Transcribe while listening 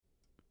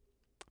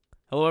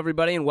Hello,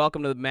 everybody, and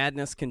welcome to the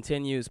Madness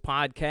Continues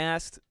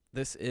podcast.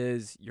 This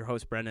is your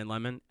host, Brendan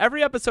Lemon.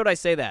 Every episode I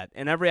say that,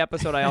 and every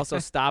episode I also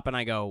stop and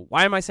I go,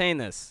 why am I saying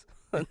this?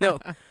 No,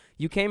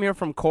 you came here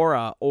from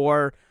Quora,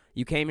 or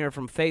you came here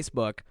from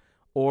Facebook,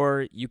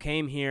 or you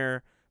came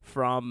here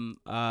from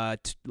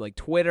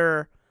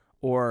Twitter,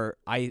 or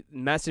I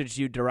messaged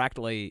you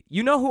directly.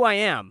 You know who I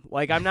am.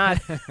 Like, I'm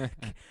not...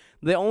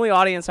 The only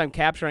audience I'm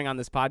capturing on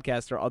this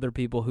podcast are other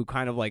people who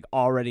kind of like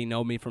already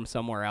know me from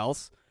somewhere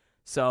else.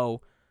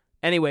 So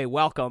anyway,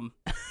 welcome.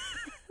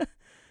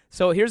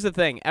 So here's the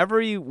thing.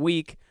 Every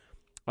week,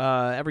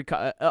 every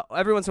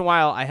once in a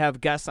while, I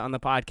have guests on the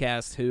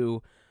podcast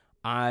who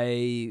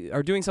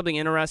are doing something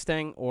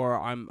interesting,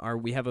 or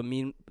we have a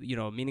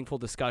meaningful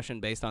discussion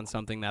based on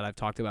something that I've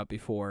talked about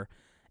before.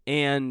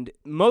 And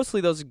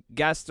mostly those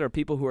guests are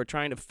people who are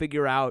trying to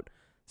figure out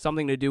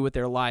something to do with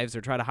their lives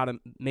or try to how to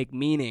make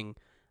meaning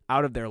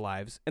out of their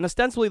lives. And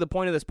ostensibly the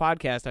point of this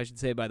podcast, I should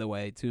say, by the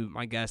way, to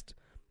my guest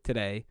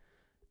today,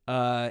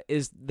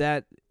 is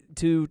that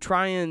to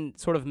try and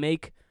sort of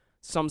make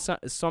some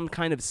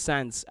kind of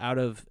sense out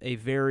of a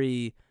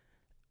very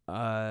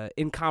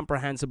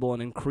incomprehensible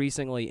and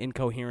increasingly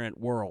incoherent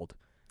world.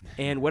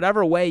 And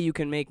whatever way you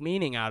can make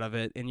meaning out of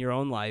it in your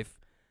own life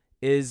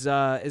is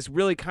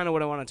really kind of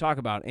what I want to talk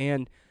about.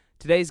 And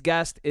today's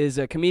guest is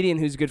a comedian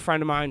who's a good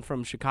friend of mine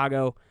from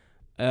Chicago,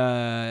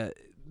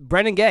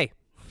 Brendan Gay.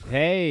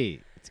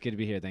 Hey, it's good to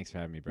be here. Thanks for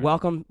having me, Brendan.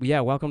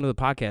 Welcome to the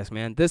podcast,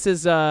 man. This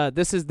is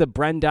the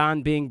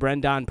Brendan being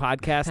Brendan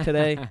podcast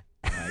today.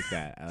 I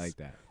like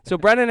that. So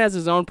Brendan has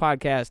his own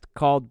podcast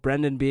called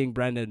Brendan Being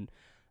Brendan.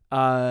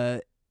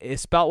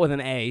 It's spelt with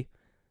an A.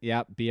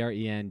 Yep,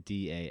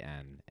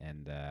 BRENDAN,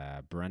 and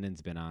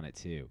Brendan's been on it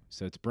too.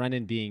 So it's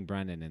Brendan Being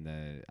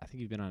Brendan, I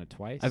think you've been on it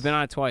twice. I've been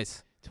on it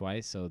twice.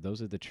 So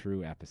those are the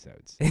true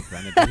episodes.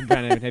 Brendan Being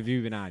Brendan, have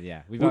you been on?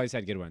 Yeah, we've always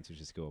had good ones,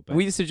 which is cool. But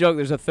we used to joke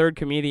there's a third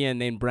comedian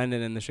named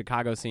Brendan in the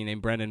Chicago scene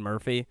named Brendan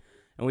Murphy,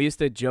 and we used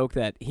to joke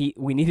that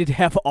we needed to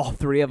have all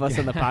three of us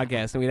on the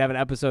podcast, and we'd have an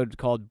episode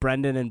called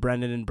Brendan and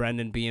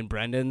Brendan being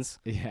Brendans.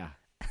 Yeah.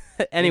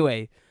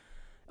 Anyway,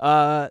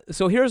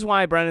 so here's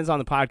why Brendan's on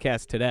the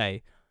podcast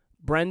today.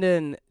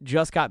 Brendan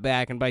just got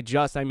back, and by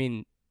just I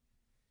mean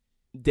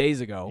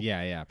days ago.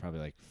 Yeah, probably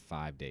like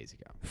 5 days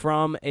ago.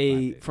 From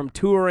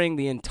touring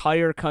the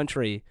entire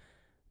country,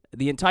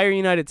 the entire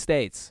United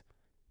States,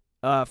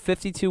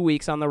 52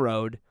 weeks on the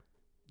road,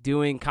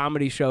 doing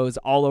comedy shows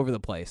all over the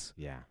place.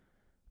 Yeah.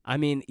 I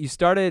mean,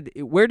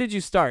 where did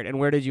you start and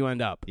where did you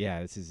end up?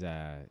 Yeah, this is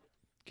a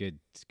good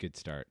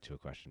start to a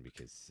question,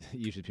 because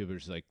usually people are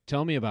just like,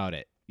 tell me about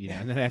it,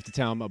 and then I have to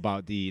tell them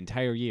about the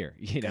entire year,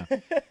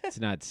 It's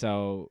not.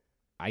 So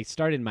I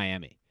started in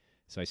Miami.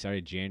 So I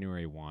started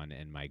January 1,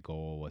 and my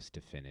goal was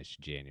to finish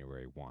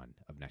January 1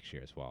 of next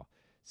year as well.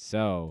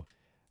 So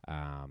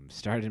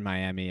started in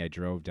Miami. I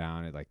drove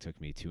down. It took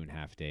me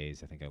 2.5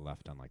 days. I think I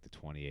left on the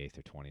 28th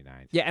or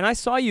 29th. Yeah, and I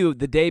saw you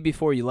the day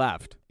before you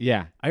left.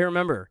 Yeah. I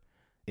remember.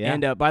 Yeah.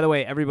 And by the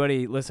way,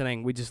 everybody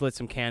listening, we just lit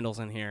some candles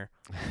in here.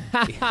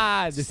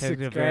 This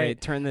is great.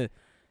 Turn the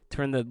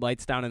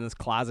lights down in this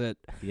closet.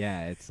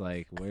 Yeah, it's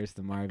like, where's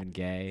the Marvin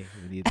Gaye?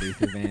 We need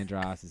Luther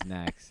Vandross is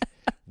next.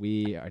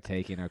 We are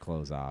taking our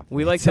clothes off.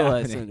 We like to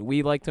listen.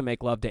 We like to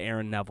make love to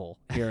Aaron Neville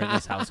here in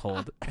this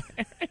household.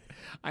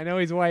 I know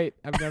he's white.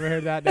 I've never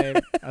heard that name.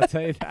 I'll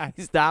tell you that.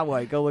 He's not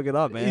white. Go look it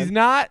up, man. He's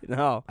not?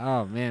 No.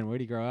 Oh, man.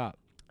 Where'd he grow up?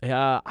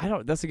 I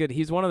don't. That's a good.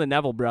 He's one of the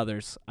Neville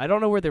brothers. I don't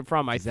know where they're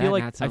from. I feel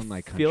like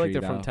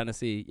they're from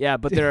Tennessee. Yeah,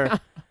 but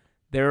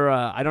they're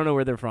I don't know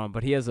where they're from,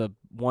 but he has a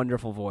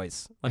wonderful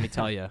voice. Let me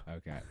tell you.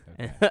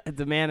 Okay.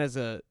 The man is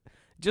a.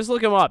 Just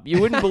look him up.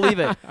 You wouldn't believe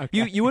it.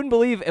 Okay. You wouldn't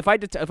believe if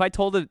I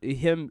told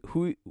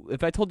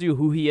you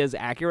who he is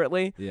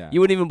accurately. Yeah. You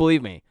wouldn't even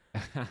believe me.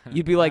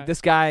 You'd be like,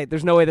 this guy.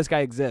 There's no way this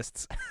guy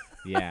exists.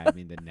 Yeah, I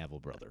mean the Neville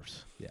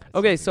brothers. Yeah.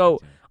 Okay, so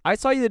I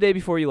saw you the day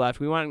before you left.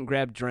 We went and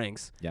grabbed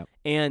drinks. Yep.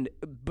 And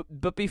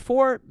but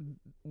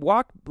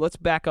let's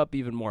back up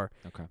even more.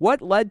 Okay.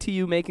 What led to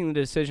you making the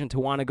decision to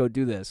want to go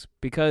do this?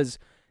 Because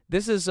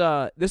this was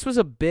a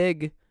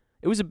big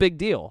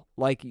deal.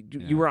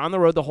 You were on the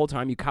road the whole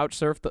time. You couch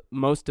surfed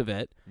most of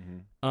it.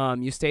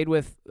 Mm-hmm. You stayed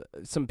with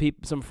some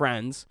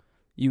friends.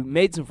 You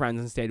made some friends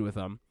and stayed with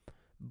them.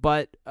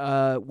 But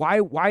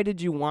why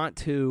did you want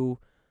to,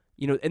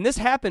 and this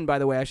happened, by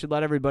the way, I should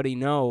let everybody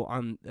know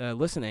on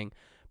listening.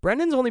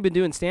 Brendan's only been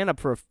doing stand-up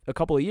for a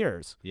couple of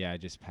years. Yeah, I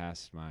just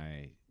passed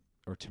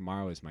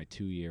tomorrow is my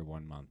 2-year,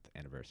 1-month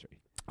anniversary.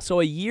 So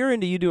a year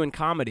into you doing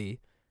comedy,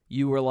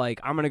 you were like,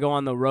 I'm going to go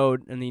on the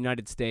road in the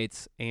United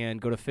States and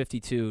go to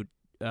 52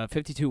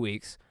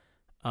 weeks,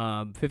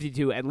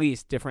 52 at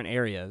least different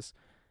areas,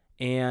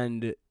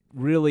 and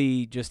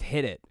really just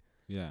hit it.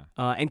 Yeah.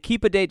 And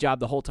keep a day job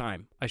the whole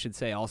time, I should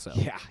say also.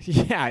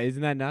 Yeah.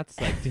 Isn't that nuts?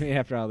 Doing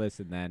after all this,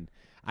 and then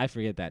I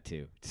forget that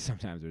too.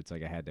 Sometimes it's I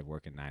had to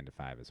work a 9 to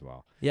 5 as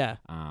well. Yeah.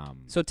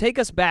 So take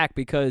us back,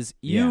 because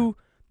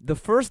the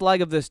first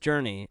leg of this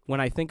journey, when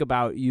I think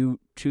about you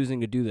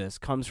choosing to do this,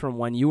 comes from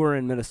when you were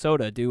in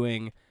Minnesota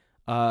doing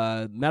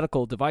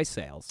medical device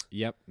sales.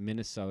 Yep,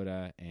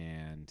 Minnesota,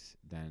 and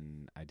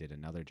then I did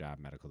another job,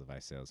 medical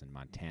device sales, in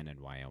Montana and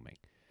Wyoming.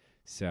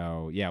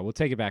 So, yeah, we'll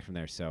take it back from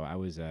there. So I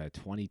was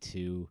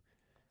 22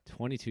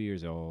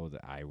 years old.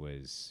 I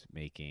was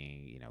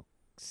making,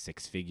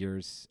 six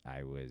figures.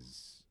 I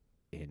was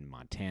in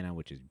Montana,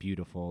 which is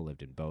beautiful,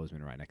 lived in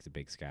Bozeman right next to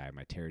Big Sky.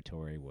 My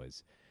territory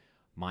was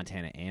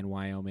Montana and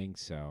Wyoming,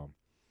 so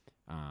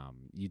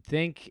you'd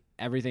think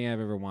everything I've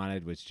ever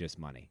wanted was just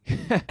money.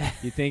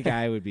 You'd think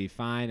I would be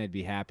fine, I'd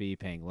be happy,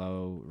 paying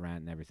low rent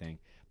and everything,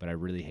 but I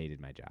really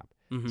hated my job.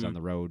 I was on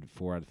the road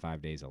 4 out of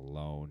 5 days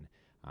alone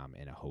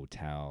in a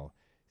hotel,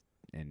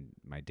 and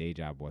my day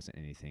job wasn't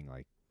anything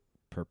like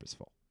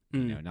purposeful,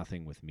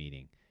 nothing with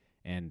meaning.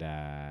 And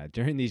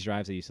during these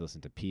drives, I used to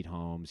listen to Pete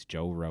Holmes,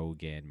 Joe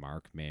Rogan,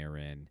 Mark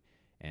Maron,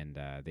 and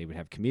they would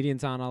have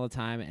comedians on all the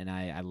time, and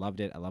I loved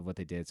it. I love what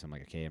they did, so I'm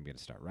like, okay, I'm going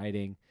to start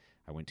writing.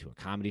 I went to a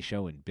comedy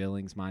show in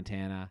Billings,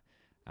 Montana,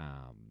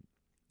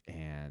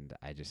 and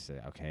I just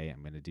said, okay,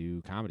 I'm going to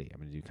do comedy.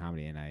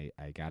 And I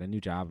got a new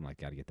job. I'm like,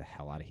 got to get the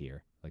hell out of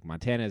here. Like,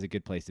 Montana is a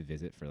good place to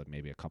visit for like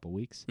maybe a couple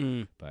weeks,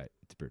 but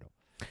it's brutal.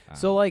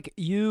 So, like,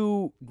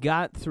 you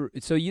got through.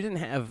 So you didn't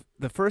have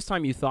the first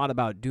time you thought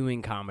about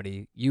doing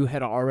comedy. You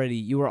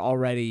were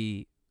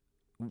already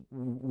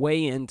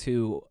way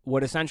into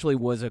what essentially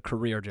was a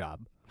career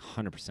job.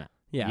 100%.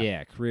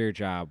 Yeah, career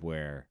job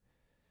where,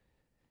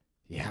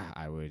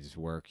 I would just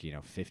work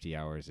 50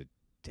 hours a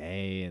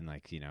day and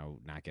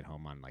not get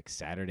home on like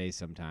Saturdays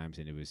sometimes,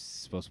 and I was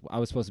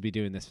supposed to be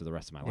doing this for the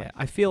rest of my life.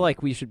 I feel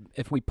like we should,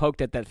 if we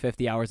poked at that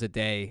 50 hours a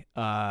day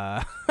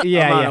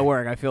amount of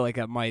work, I feel like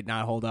it might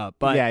not hold up.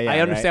 But I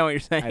understand what you're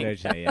saying. I know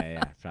what you're saying.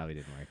 Yeah, probably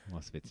didn't work.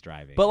 Most of it's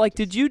driving. But like,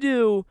 did you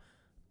do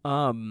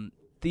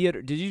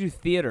theater? Did you do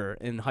theater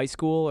in high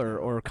school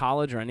or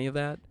college or any of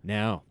that?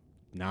 No,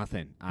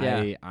 nothing.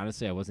 Yeah. I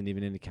wasn't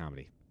even into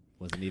comedy.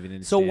 Wasn't even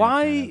into So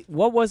why?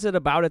 What was it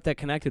about it that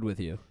connected with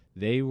you?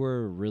 They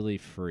were really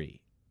free.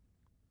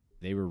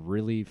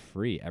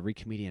 Every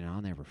comedian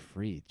on there were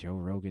free. Joe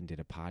Rogan did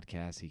a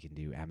podcast. He can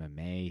do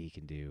MMA. He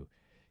can do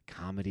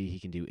comedy. He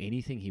can do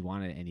anything he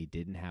wanted, and he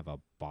didn't have a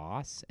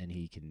boss. And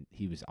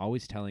he was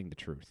always telling the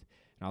truth.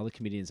 And all the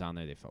comedians on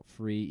there, they felt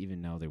free,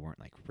 even though they weren't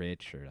like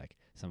rich or like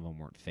some of them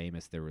weren't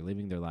famous. They were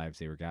living their lives.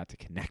 They got to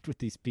connect with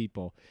these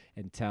people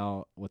and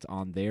tell what's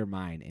on their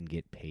mind and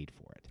get paid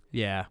for it.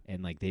 Yeah.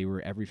 And like they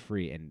were every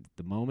free. And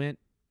the moment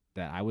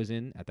that I was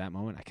in at that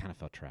moment, I kind of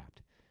felt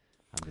trapped.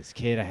 I'm this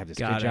kid. I have this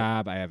good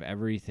job. I have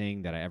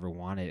everything that I ever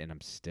wanted, and I'm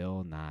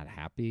still not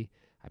happy.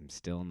 I'm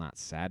still not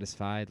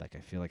satisfied. Like, I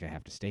feel like I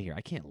have to stay here.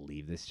 I can't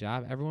leave this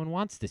job. Everyone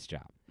wants this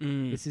job.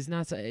 This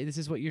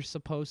is what you're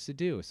supposed to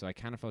do. So I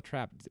kind of felt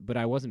trapped, but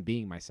I wasn't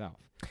being myself.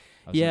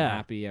 I was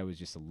unhappy. I was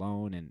just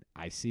alone. And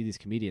I see these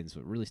comedians.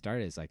 What really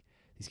started is like,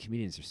 these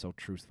comedians are so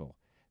truthful.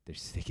 They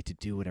get to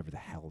do whatever the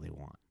hell they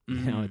want.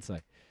 It's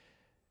like,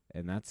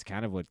 and that's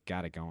kind of what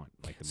got it going.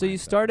 Like, so you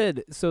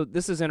started. So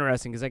this is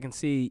interesting because I can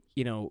see,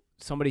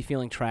 somebody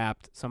feeling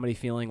trapped, somebody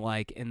feeling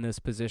like in this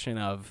position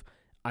of,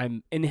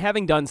 and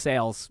having done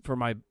sales for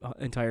my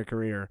entire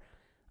career,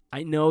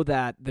 I know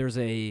that there's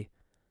a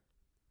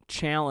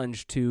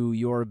challenge to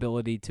your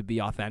ability to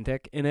be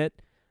authentic in it,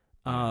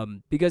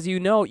 because you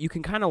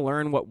can kind of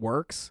learn what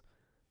works,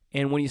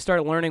 and when you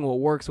start learning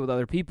what works with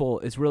other people,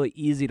 it's really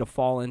easy to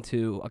fall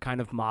into a kind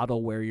of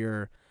model where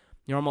you're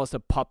almost a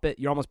puppet.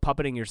 You're almost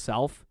puppeting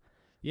yourself.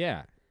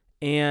 Yeah.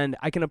 And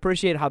I can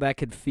appreciate how that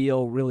could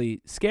feel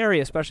really scary,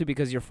 especially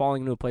because you're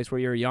falling into a place where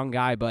you're a young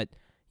guy, but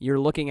you're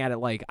looking at it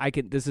like,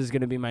 this is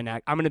going to be my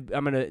next.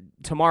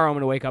 Tomorrow I'm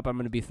going to wake up, I'm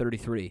going to be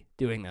 33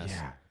 doing this.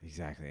 Yeah,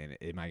 exactly. And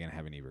am I going to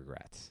have any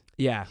regrets?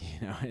 Yeah.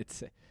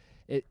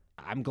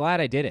 I'm glad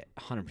I did it.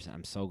 100%.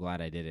 I'm so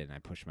glad I did it, and I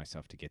pushed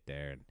myself to get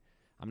there. And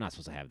I'm not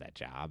supposed to have that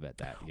job at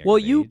that young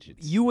age.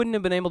 You wouldn't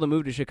have been able to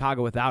move to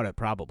Chicago without it,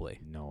 probably.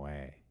 No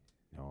way.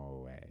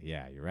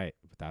 Yeah, you're right.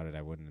 Without it,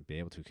 I wouldn't be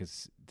able to,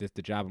 because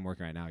the job I'm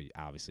working right now,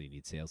 obviously you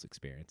need sales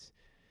experience,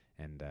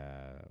 and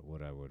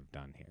what I would have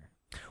done here.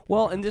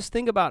 Well, and just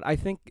think about, I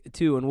think,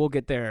 too, and we'll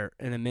get there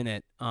in a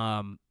minute,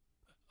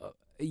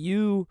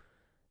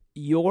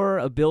 your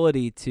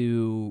ability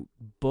to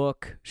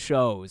book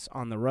shows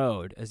on the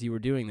road as you were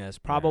doing this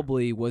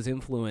probably was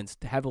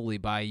influenced heavily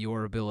by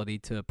your ability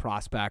to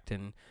prospect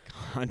and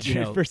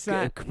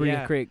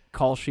 100%. Create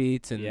call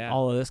sheets and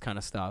all of this kind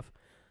of stuff.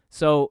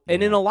 So,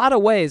 and in a lot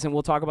of ways, and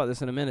we'll talk about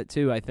this in a minute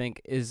too, I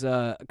think, is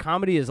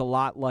comedy is a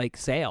lot like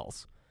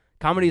sales.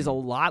 Comedy is a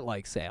lot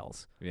like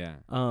sales. Yeah.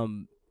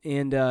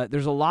 And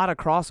there's a lot of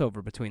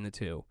crossover between the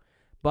two.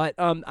 But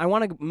I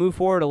want to move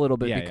forward a little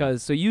bit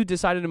because so you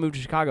decided to move to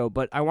Chicago,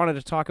 but I wanted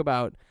to talk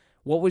about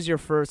what was your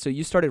first, so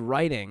you started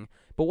writing,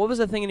 but what was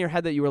the thing in your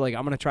head that you were like,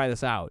 I'm going to try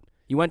this out?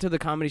 You went to the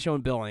comedy show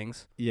in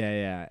Billings.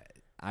 Yeah.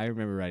 I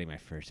remember writing my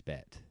first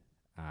bit.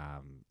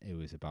 It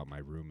was about my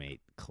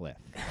roommate, Cliff.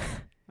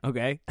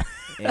 Okay.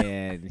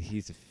 And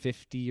he's a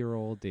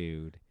 50-year-old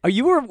dude. Oh,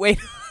 you were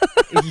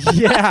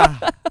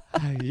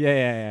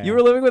Yeah. You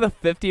were living with a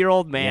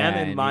 50-year-old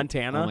man in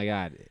Montana? Oh, my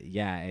God.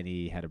 Yeah, and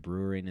he had a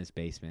brewery in his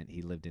basement.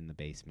 He lived in the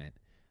basement.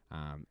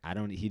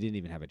 He didn't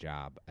even have a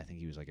job. I think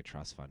he was like a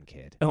trust fund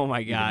kid. Oh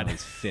my even though God.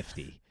 he's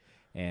 50,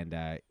 and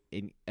a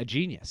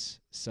genius.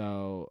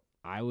 So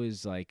I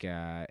was like,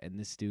 and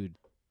this dude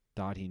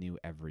thought he knew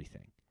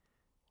everything.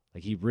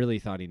 Like he really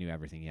thought he knew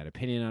everything. He had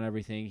opinion on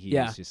everything. He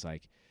was just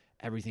like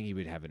everything he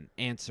would have an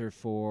answer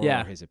for.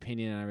 Yeah. Or his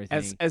opinion on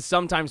everything. As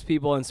sometimes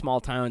people in small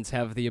towns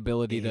have the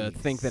ability to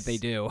think that they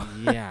do.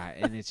 Yeah,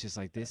 and it's just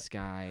like this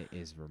guy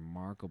is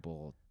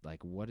remarkable.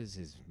 Like, what is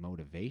his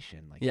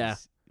motivation? Like,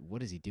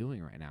 what is he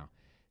doing right now?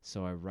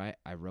 So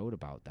I wrote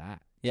about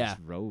that. Yeah. Just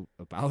wrote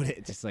about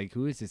it. Just like,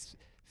 who is this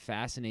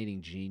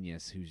fascinating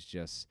genius who's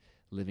just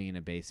living in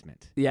a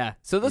basement? Yeah.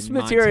 So this In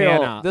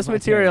material,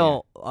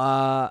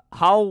 Montana.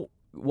 how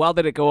well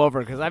did it go over?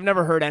 Because I've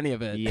never heard any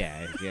of it.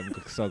 Yeah, I'm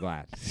so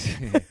glad.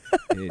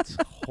 It's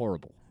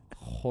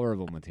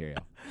horrible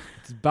material.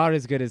 It's about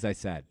as good as I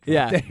said.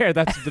 Yeah. There,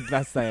 that's the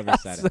best I ever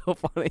said. So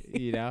funny.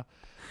 You know,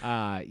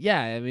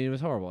 yeah. I mean, it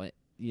was horrible.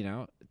 You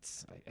know,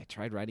 I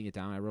tried writing it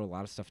down. I wrote a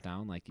lot of stuff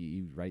down. Like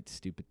you write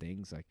stupid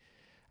things. Like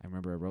I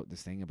remember I wrote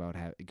this thing about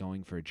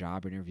going for a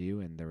job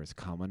interview, and there was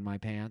cum in my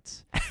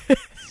pants.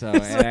 So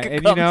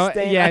and you know,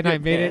 yeah, and I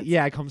made it.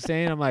 Yeah, cum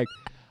stain.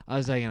 I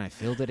was like, and I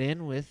filled it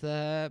in with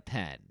a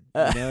pen.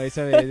 You know,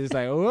 so it's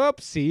like,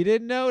 whoops, he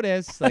didn't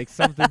notice. Like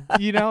something,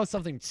 you know,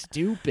 something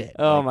stupid.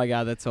 Oh like, my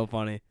God, that's so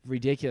funny.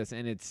 ridiculous.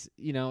 And it's,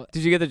 you know,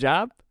 Did you get the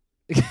job?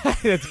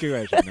 that's a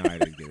good question. No, I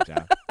didn't get a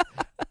job.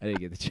 I didn't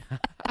get the job.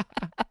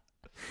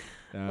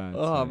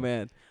 Oh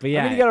man. But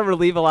yeah, I mean, you got to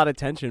relieve a lot of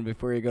tension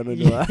before you go to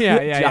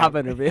a job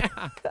interview.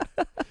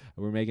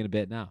 We're making a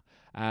bit now.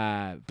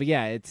 But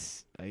yeah,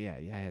 it's I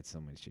had so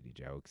many shitty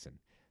jokes, and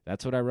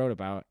that's what I wrote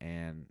about.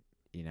 And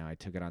you know, I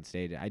took it on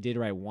stage. I did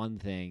write one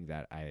thing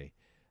that I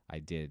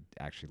did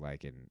actually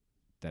like, and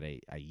that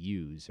I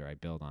use or I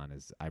build on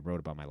is I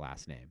wrote about my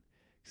last name,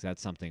 because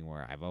that's something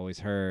where I've always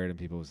heard and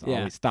people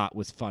always thought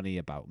was funny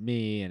about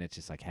me, and it's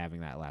just like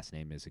having that last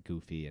name is a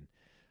goofy, and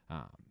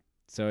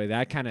so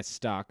that kind of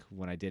stuck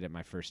when I did it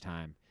my first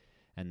time,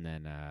 and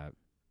then I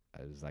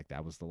was like,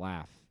 that was the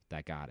laugh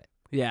that got it.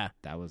 Yeah.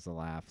 That was the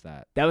laugh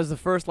that was the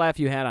first laugh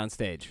you had on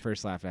stage.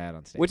 First laugh I had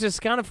on stage. Which is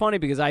kind of funny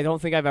because I don't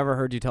think I've ever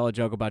heard you tell a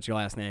joke about your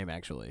last name,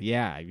 actually.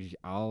 Yeah,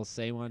 I'll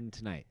say one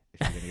tonight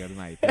if you're going to go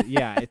tonight. But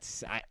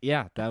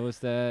yeah, that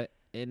was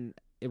and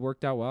it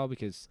worked out well,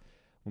 because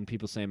when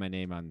people say my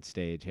name on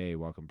stage, hey,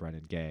 welcome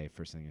Brendan Gay,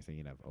 first thing you're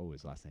thinking of, oh,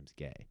 his last name's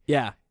Gay.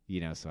 Yeah.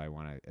 You know, so I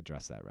want to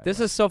address that right This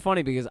away. is so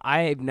funny because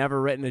I've never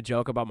written a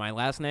joke about my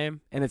last name,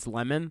 and it's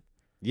Lemon.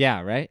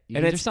 Yeah, right?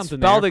 And it's something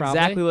spelled there,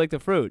 exactly like the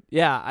fruit.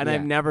 Yeah, and Yeah.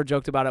 I've never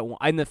joked about it.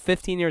 In the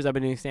 15 years I've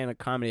been doing stand-up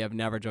comedy, I've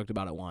never joked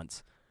about it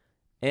once.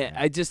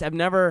 I've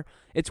never.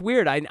 It's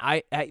weird.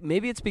 I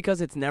maybe it's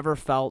because it's never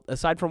felt,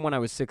 aside from when I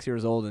was 6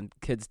 years old and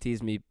kids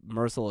teased me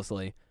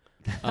mercilessly.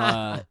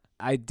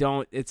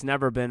 It's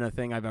never been a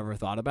thing I've ever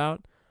thought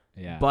about.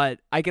 Yeah.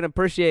 But I can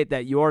appreciate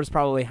that yours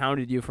probably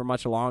hounded you for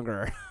much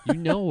longer. You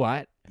know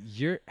what?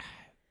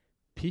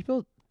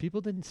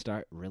 People didn't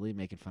start really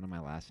making fun of my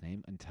last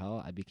name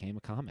until I became a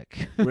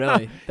comic.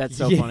 Really? That's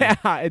so funny. Yeah,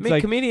 I mean,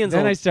 comedians.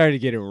 Then I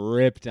stared getting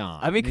ripped on.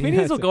 I mean,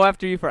 comedians will go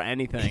after you for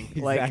anything.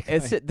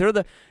 Exactly.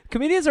 Like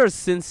comedians are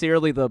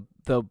sincerely the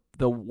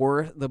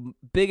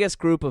biggest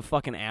group of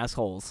fucking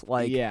assholes.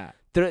 Like, yeah,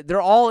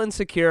 they're all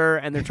insecure,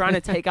 and they're trying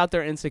to take out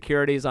their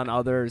insecurities on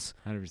others.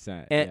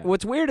 100%. And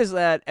what's weird is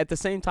that at the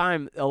same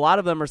time, a lot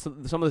of them are some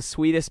of the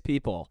sweetest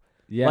people.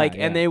 Yeah,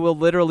 and they will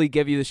literally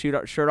give you the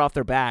shirt off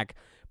their back,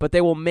 but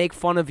they will make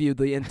fun of you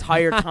the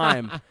entire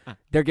time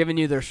they're giving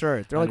you their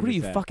shirt. They're like, 100%. "What, are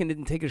you fucking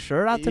didn't take your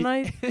shirt out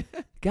tonight?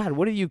 God,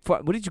 what did you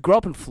grow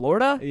up in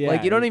Florida? Yeah,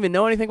 like, you don't even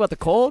know anything about the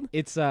cold?"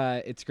 It's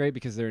great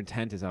because their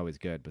intent is always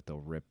good, but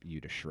they'll rip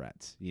you to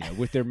shreds, you know,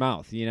 with their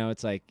mouth. You know,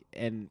 it's like,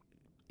 and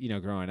you know,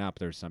 growing up,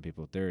 there's some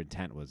people, their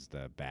intent was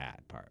the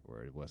bad part,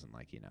 where it wasn't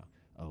like, you know,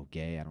 oh,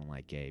 gay, I don't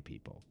like gay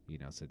people, you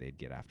know, so they'd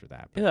get after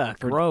that. But Yeah,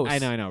 gross. I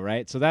know,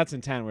 right? So that's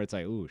intent where it's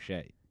like, ooh,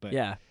 shit. But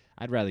Yeah.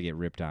 I'd rather get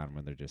ripped on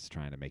when they're just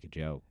trying to make a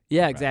joke.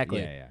 Yeah, Right.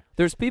 exactly. Yeah.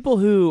 There's people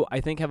who I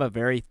think have a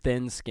very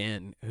thin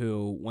skin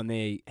who, when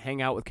they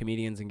hang out with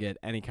comedians and get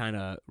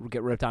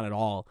ripped on at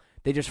all,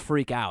 they just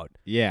freak out.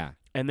 Yeah.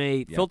 And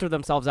they filter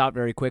themselves out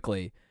very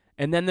quickly.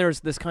 And then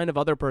there's this kind of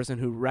other person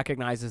who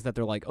recognizes that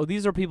they're like, oh,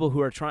 these are people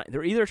who are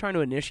they're either trying to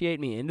initiate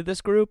me into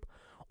this group,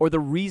 or the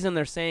reason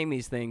they're saying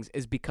these things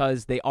is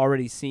because they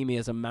already see me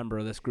as a member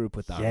of this group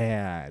with them.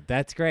 Yeah,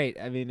 that's great.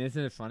 I mean,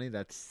 isn't it funny?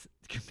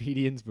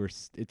 Comedians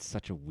it's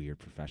such a weird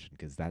profession,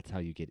 because that's how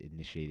you get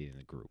initiated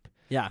in a group.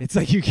 Yeah. It's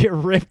like you get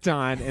ripped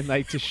on and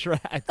like to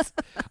shreds.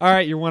 All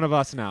right, you're one of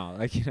us now.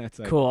 Like, you know, it's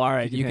like, cool. All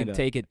right, you can handle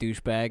take it,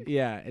 douchebag.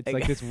 Yeah, it's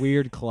like this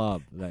weird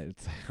club that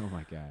it's like, oh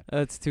my god.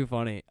 That's too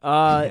funny.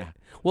 Yeah.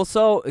 Well,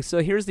 so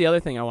here's the other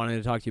thing I wanted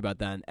to talk to you about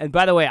then. And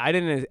by the way, I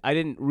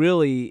didn't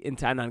really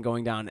intend on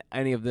going down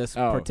any of this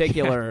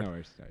particular, no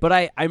worries.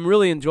 but I'm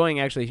really enjoying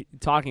actually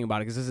talking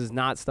about it, because this is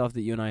not stuff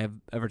that you and I have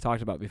ever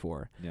talked about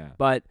before. Yeah.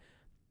 But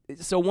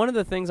so one of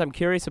the things I'm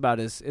curious about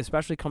is,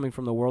 especially coming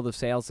from the world of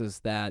sales, is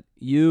that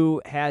you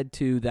had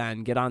to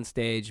then get on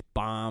stage,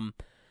 bomb,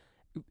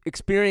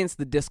 experienced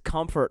the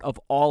discomfort of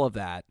all of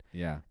that.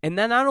 Yeah. And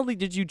then not only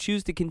did you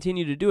choose to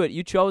continue to do it,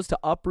 you chose to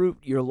uproot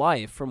your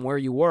life from where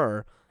you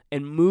were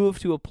and move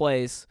to a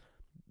place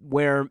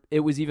where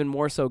it was even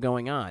more so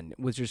going on,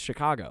 which is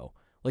Chicago.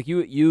 Like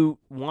you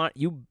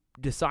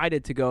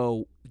decided to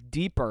go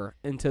deeper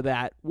into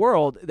that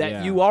world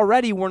that you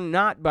already were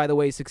not, by the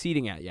way,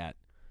 succeeding at yet.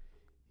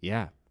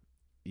 Yeah.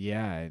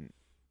 Yeah. And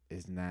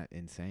isn't that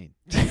insane?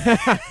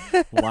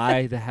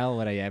 Why the hell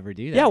would I ever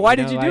do that? Yeah, why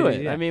did you do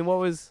it? I mean, what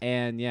was...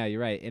 And yeah, you're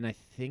right. And I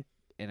think,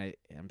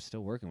 I'm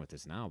still working with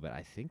this now, but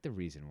I think the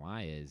reason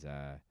why is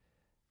I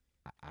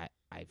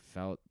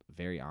felt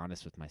very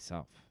honest with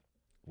myself,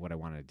 what I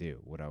wanted to do,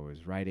 what I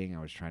was writing.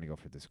 I was trying to go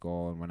for this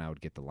goal, and when I would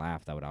get the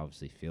laugh, that would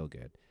obviously feel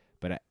good.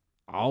 But I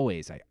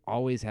always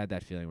had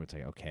that feeling where it's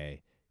like,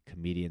 okay,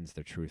 comedians,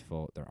 they're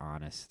truthful, they're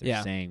honest,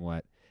 they're saying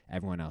what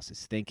everyone else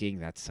is thinking.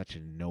 That's such a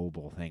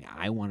noble thing.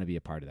 I want to be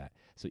a part of that.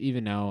 So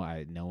even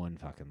though no one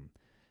fucking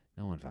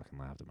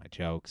laughed at my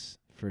jokes.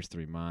 First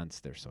 3 months,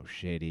 they're so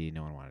shitty.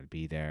 No one wanted to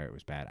be there. It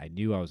was bad. I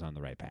knew I was on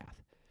the right path.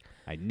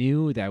 I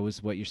knew that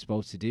was what you're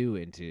supposed to do,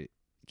 and to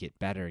get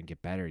better and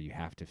get better, you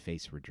have to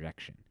face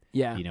rejection.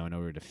 Yeah. You know, in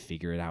order to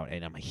figure it out.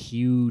 And I'm a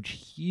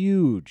huge,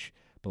 huge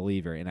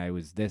believer, and I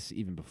was this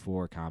even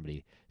before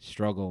comedy.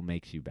 Struggle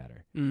makes you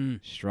better.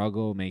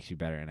 Struggle makes you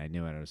better. And I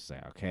knew it. I was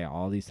like, okay,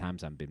 all these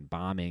times I've been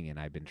bombing and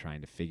I've been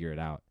trying to figure it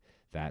out.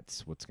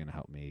 That's what's going to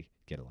help me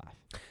get a laugh.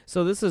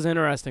 So this is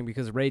interesting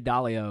because Ray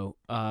Dalio,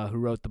 who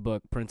wrote the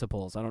book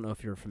Principles, I don't know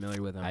if you're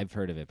familiar with him. I've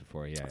heard of it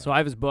before, yeah. So I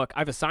have his book. I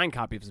have a signed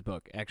copy of his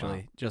book,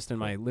 actually, just in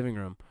my living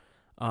room.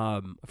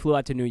 I flew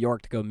out to New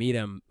York to go meet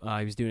him.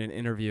 He was doing an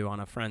interview on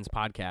a friend's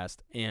podcast,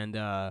 and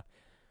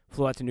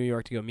flew out to New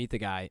York to go meet the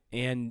guy.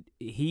 And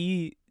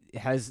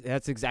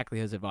that's exactly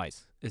his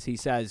advice, is he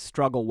says,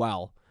 struggle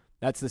well.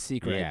 That's the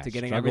secret to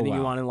getting everything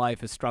you want in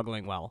life, is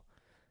struggling well.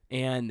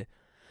 And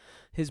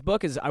his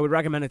book is, I would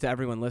recommend it to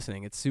everyone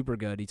listening. It's super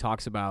good. He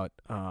talks about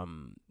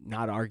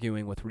not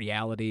arguing with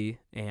reality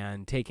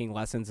and taking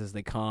lessons as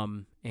they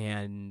come,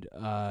 and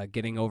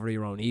getting over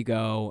your own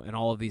ego and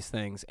all of these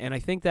things. And I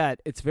think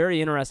that it's very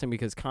interesting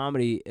because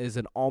comedy is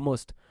an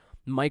almost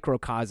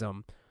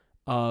microcosm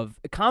of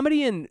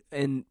comedy,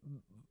 and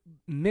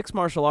mixed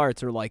martial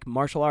arts, or like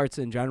martial arts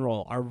in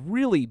general, are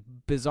really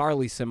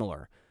bizarrely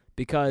similar.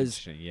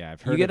 Because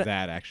I've heard of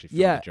that actually from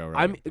the Joe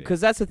Rogan.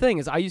 Because that's the thing,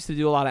 is I used to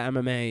do a lot of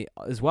MMA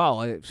as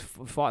well. I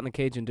fought in the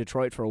cage in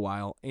Detroit for a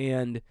while,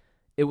 and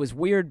it was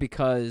weird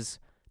because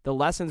the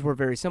lessons were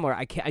very similar.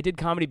 I did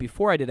comedy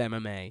before I did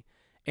MMA,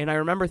 and I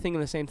remember thinking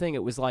the same thing.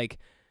 It was like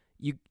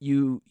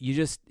you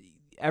just,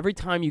 every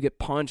time you get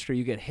punched or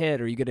you get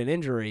hit or you get an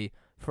injury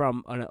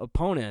from an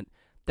opponent,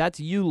 that's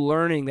you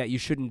learning that you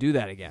shouldn't do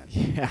that again.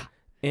 Yeah.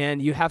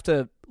 And you have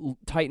to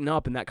tighten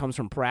up, and that comes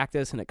from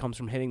practice, and it comes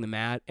from hitting the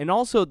mat. And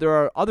also, there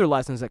are other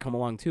lessons that come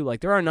along, too.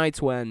 Like, there are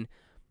nights when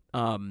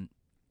it's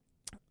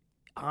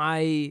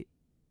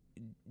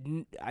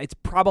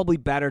probably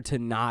better to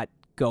not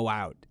go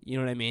out. You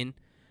know what I mean?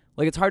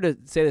 Like, it's hard to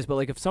say this, but,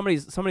 like, if somebody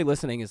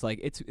listening is like,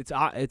 it's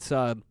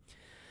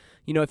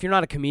you know, if you're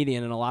not a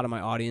comedian, and a lot of my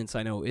audience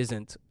I know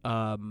isn't,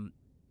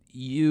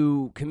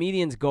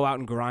 comedians go out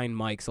and grind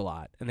mics a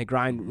lot, and we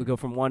go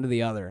from one to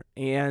the other.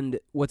 And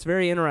what's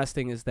very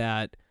interesting is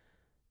that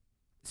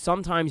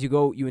sometimes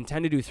you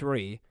intend to do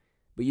 3,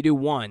 but you do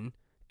 1,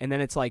 and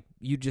then it's like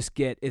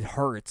it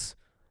hurts,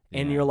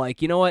 and you're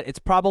like, you know what? It's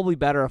probably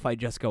better if I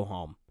just go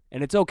home,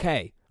 and it's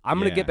okay. I'm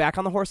gonna get back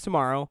on the horse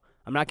tomorrow.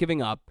 I'm not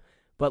giving up.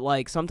 But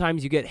like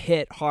sometimes you get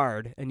hit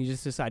hard, and you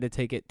just decide to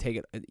take it,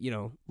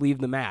 leave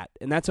the mat,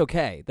 and that's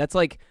okay. That's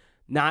like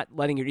not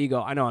letting your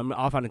ego. I know I'm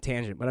off on a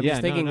tangent, but I'm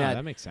just thinking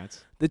that makes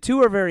sense. The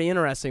two are very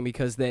interesting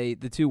because the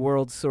two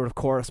worlds sort of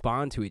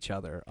correspond to each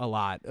other a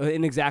lot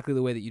in exactly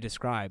the way that you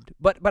described.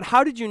 But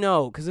how did you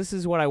know? Because this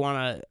is what I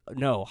want to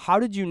know. How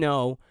did you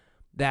know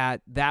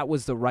that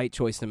was the right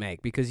choice to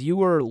make? Because you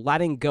were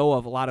letting go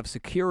of a lot of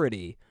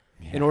security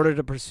in order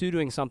to pursue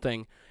doing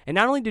something. And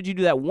not only did you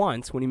do that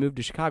once when you moved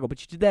to Chicago,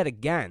 but you did that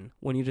again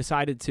when you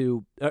decided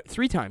to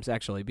 3 times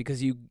actually,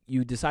 because you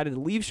decided to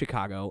leave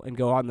Chicago and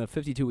go on the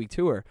 52-week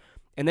tour.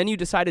 And then you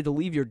decided to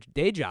leave your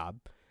day job,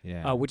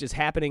 which is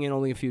happening in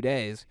only a few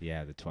days.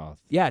 Yeah, the 12th.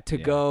 Yeah, to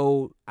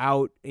go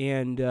out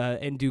and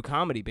do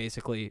comedy,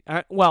 basically.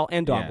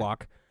 And dog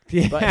walk.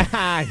 Yeah, but,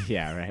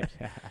 yeah, right.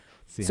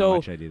 See how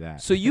much I do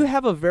that. So you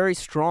have a very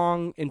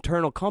strong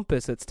internal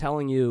compass that's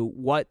telling you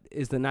what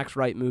is the next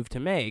right move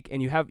to make,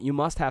 and you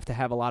must have to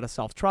have a lot of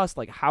self-trust.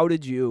 Like, how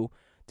did you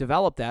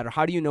develop that, or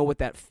how do you know what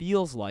that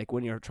feels like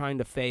when you're trying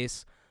to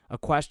face a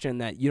question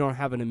that you don't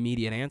have an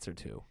immediate answer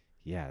to?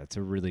 Yeah, that's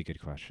a really good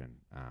question,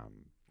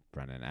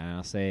 Brendan. And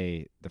I'll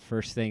say the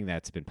first thing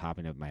that's been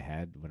popping up in my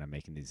head when I'm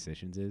making these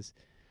decisions is,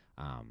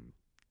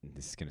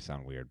 this is going to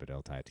sound weird, but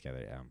it'll tie it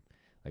together.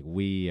 Like,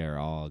 we are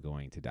all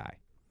going to die.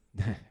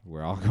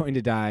 We're all going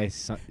to die.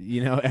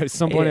 At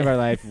some point of our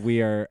life,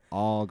 we are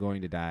all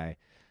going to die.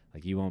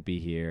 Like, you won't be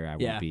here. I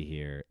won't be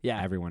here.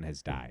 Yeah. Everyone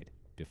has died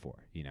before.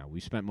 We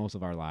spent most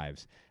of our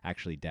lives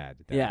actually dead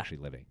than actually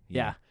living.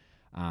 You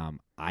know?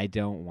 I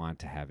don't want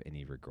to have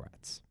any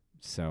regrets.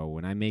 So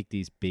when I make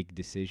these big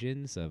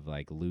decisions of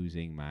like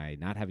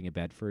not having a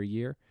bed for a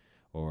year,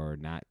 or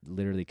not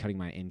literally cutting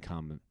my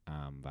income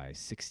by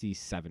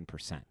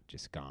 67%,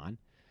 just gone,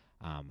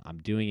 I'm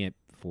doing it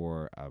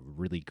for a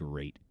really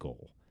great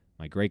goal.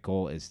 My great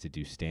goal is to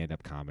do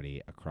stand-up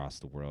comedy across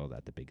the world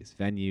at the biggest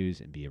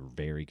venues and be a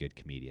very good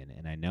comedian.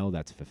 And I know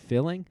that's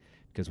fulfilling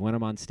because when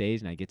I'm on stage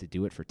and I get to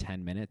do it for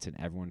 10 minutes and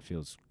everyone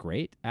feels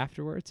great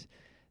afterwards,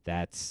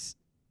 that's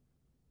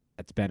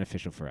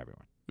beneficial for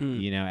everyone.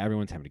 You know,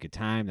 everyone's having a good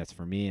time. That's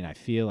for me. And I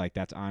feel like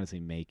that's honestly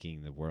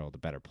making the world a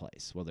better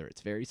place. Whether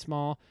it's very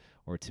small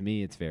or to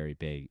me it's very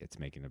big, it's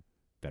making it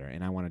better.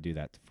 And I want to do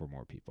that for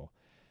more people.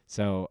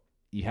 So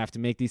you have to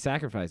make these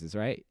sacrifices,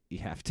 right? You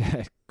have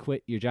to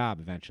quit your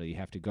job eventually. You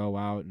have to go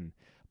out and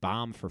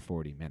bomb for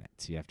 40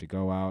 minutes. You have to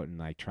go out and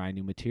like try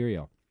new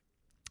material.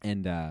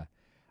 And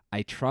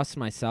I trust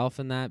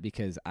myself in that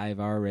because I've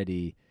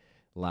already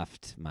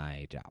left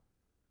my job.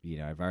 You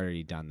know, I've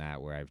already done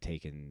that where I've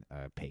taken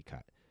a pay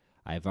cut.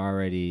 I've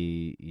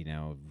already, you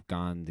know,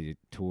 gone the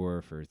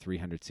tour for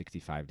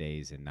 365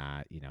 days and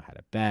not, you know, had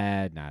a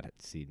bed, not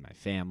seen my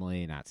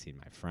family, not seen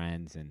my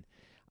friends, and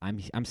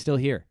I'm still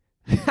here.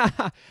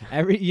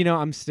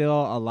 I'm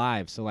still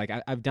alive. So like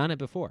I've done it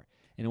before.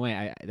 In a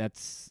way,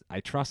 I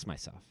trust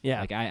myself. Yeah.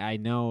 Like I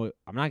know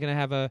I'm not gonna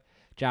have a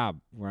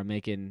job where I'm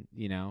making,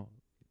 you know,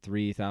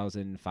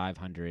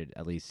 $3,500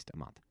 at least a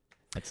month.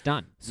 It's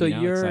done. So you know?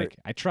 It's you're like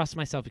I trust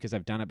myself because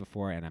I've done it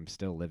before and I'm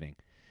still living.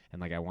 And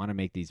like I want to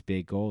make these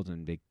big goals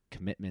and big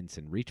commitments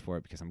and reach for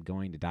it because I'm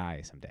going to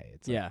die someday.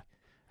 It's like,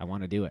 I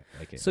want to do it.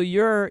 So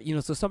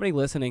so somebody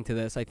listening to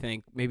this, I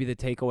think maybe the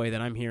takeaway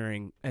that I'm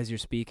hearing as you're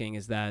speaking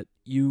is that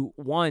you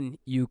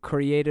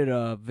created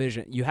a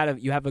vision. You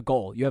have a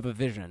goal. You have a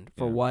vision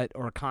for what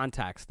or a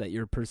context that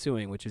you're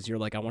pursuing, which is you're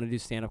like, I want to do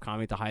stand-up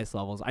comedy at the highest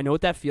levels. I know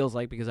what that feels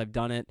like because I've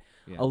done it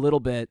a little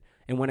bit.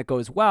 And when it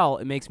goes well,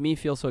 it makes me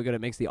feel so good.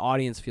 It makes the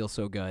audience feel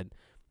so good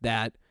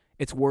that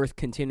it's worth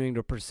continuing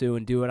to pursue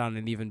and do it on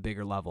an even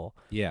bigger level.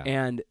 Yeah.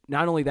 And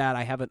not only that,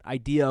 I have an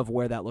idea of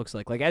where that looks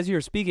like. Like, as you're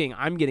speaking,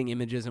 I'm getting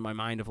images in my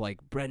mind of, like,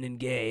 Brendan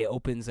Gay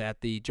opens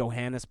at the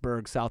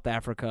Johannesburg, South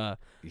Africa,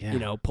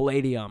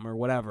 Palladium or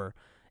whatever.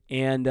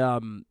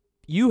 And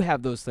you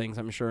have those things,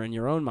 I'm sure, in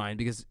your own mind,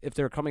 because if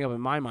they're coming up in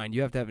my mind,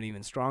 you have to have an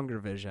even stronger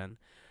vision.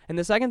 And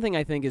the second thing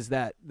I think is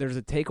that there's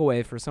a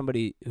takeaway for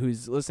somebody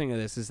who's listening to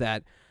this is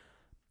that,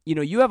 you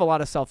know, you have a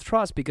lot of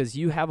self-trust because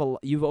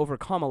you've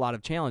overcome a lot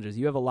of challenges.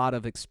 You have a lot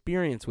of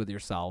experience with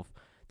yourself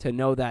to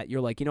know that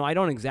you're like, you know, I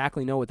don't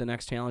exactly know what the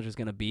next challenge is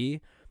going to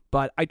be,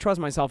 but I trust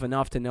myself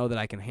enough to know that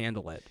I can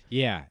handle it.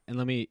 Yeah.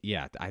 And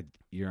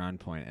you're on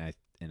point.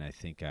 And I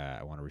think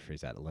I want to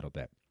rephrase that a little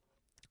bit.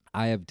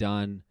 I've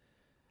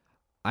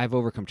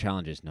overcome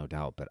challenges, no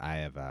doubt, but I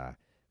have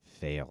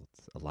failed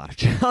a lot of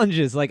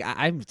challenges. Like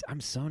I'm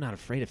so not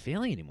afraid of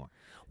failing anymore.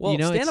 Well, you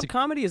know, stand-up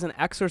comedy is an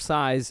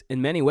exercise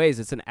in many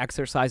ways. It's an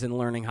exercise in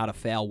learning how to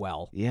fail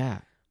well. Yeah.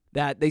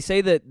 That they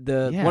say that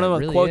one of the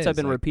really quotes is, I've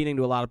been repeating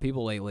to a lot of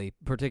people lately,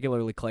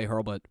 particularly Clay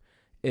Hurlbut,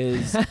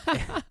 is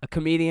a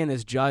comedian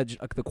is judged.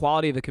 The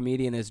quality of a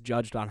comedian is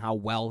judged on how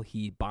well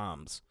he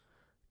bombs.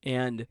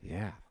 And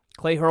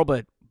Clay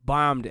Hurlbut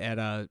bombed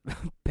at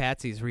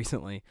Patsy's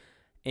recently,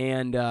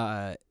 and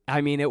I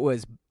mean it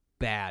was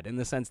bad in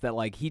the sense that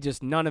like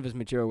none of his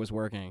material was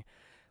working,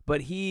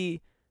 but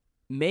he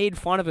made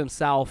fun of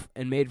himself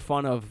and made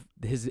fun of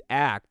his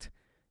act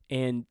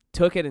and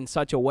took it in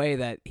such a way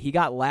that he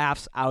got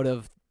laughs out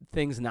of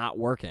things not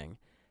working.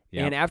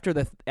 Yep.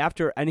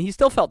 And and he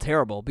still felt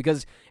terrible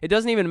because it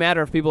doesn't even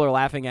matter if people are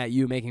laughing at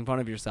you making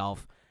fun of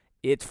yourself.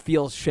 It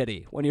feels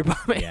shitty when you're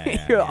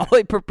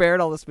only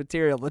prepared all this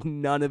material, but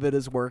none of it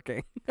is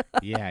working.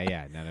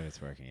 None of it's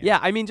working. Yeah,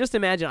 I mean, just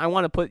imagine, I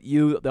want to put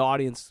you, the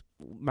audience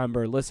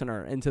member,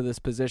 listener, into this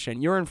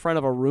position. You're in front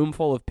of a room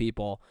full of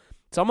people,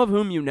 some of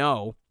whom you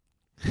know,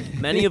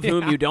 many of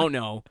whom you don't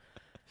know,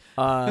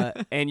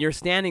 and you're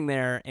standing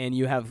there and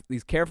you have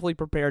these carefully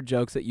prepared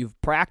jokes that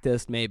you've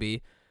practiced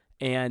maybe,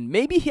 and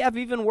maybe you have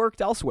even worked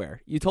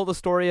elsewhere. You told a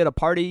story at a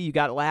party, you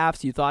got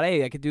laughs, you thought,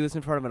 hey, I could do this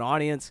in front of an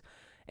audience,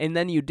 and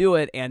then you do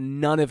it and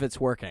none of it's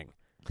working.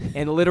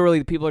 And literally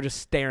the people are just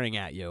staring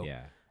at you.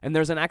 Yeah. And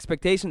there's an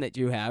expectation that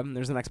you have, and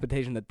there's an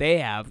expectation that they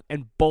have,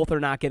 and both are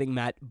not getting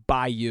met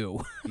by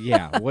you.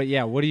 What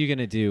are you going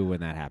to do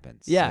when that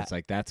happens? Yeah. So it's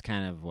like that's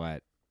kind of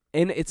what.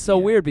 And it's so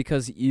weird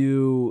because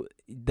people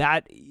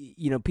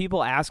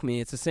ask me,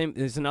 it's the same,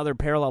 there's another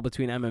parallel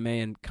between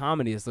MMA and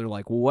comedy is they're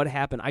like, well, what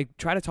happened? I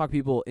try to talk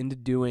people into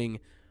doing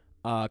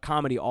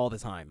comedy all the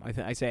time.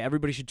 I say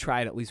everybody should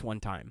try it at least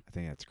one time. I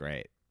think that's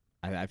great.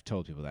 I've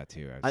told people that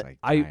too.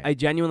 I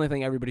genuinely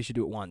think everybody should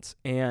do it once,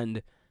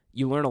 and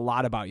you learn a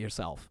lot about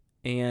yourself.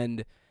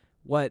 And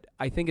what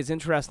I think is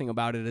interesting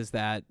about it is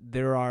that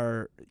there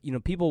are,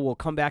 people will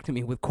come back to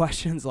me with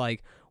questions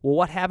like, well,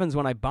 what happens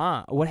when I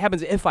bomb? What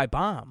happens if I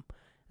bomb?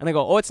 And I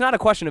go, oh, it's not a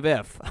question of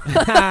if.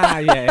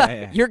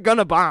 Yeah. You're going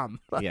to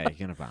bomb. Yeah, you're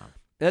going to bomb.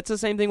 That's the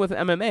same thing with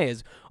MMA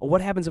is, what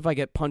happens if I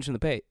get punched in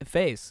the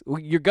face? Well,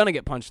 you're going to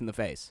get punched in the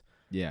face.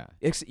 Yeah.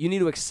 You need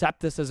to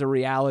accept this as a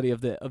reality of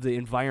the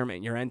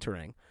environment you're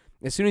entering.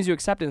 As soon as you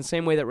accept it, in the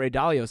same way that Ray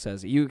Dalio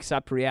says, you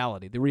accept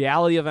reality. The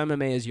reality of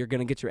MMA is you're going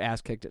to get your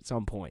ass kicked at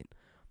some point.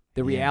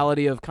 The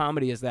reality of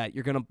comedy is that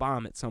you're going to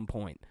bomb at some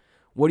point.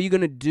 What are you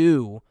going to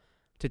do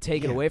to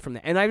take it away from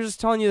that? And I was just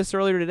telling you this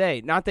earlier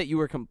today. Not that you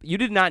were you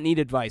did not need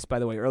advice, by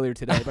the way, earlier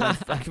today.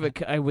 But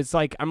I was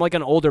like, I'm like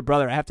an older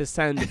brother. I have to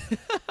send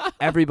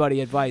everybody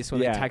advice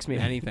when they text me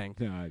anything.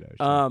 No, I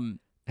know.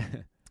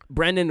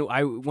 Brendan,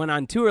 I went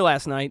on tour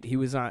last night. He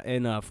was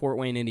in Fort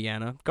Wayne,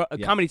 Indiana.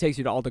 Comedy takes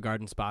you to all the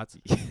garden spots.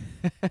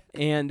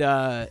 And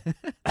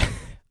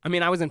I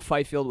mean, I was in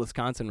Fifield,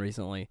 Wisconsin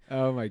recently.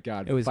 Oh my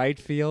God! It was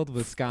Fifield,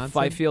 Wisconsin.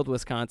 Fifield,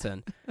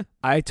 Wisconsin.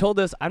 I told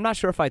this. I'm not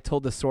sure if I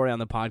told this story on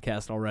the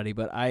podcast already,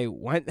 but I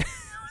went I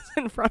was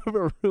in front of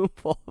a room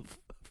full of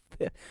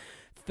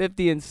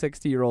 50 and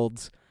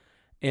 60-year-olds,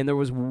 and there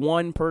was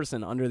one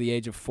person under the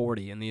age of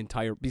 40 in the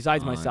entire,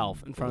 besides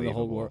myself, in front of the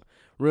whole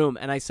room.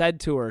 And I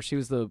said to her, she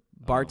was the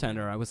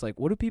bartender. I was like,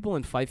 "What do people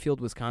in Fifield,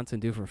 Wisconsin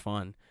do for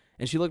fun?"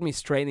 And she looked me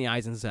straight in the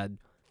eyes and said,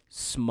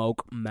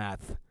 "Smoke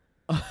meth."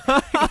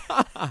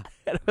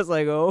 And I was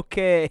like,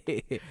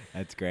 okay.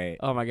 That's great.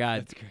 Oh my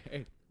God. That's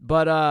great.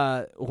 But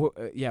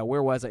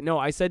where was I? No,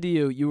 I said to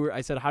you,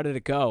 I said, how did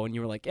it go? And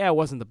you were like, yeah, it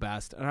wasn't the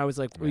best. And I was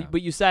like,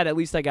 but you said, at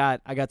least I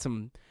got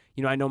some,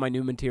 I know my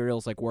new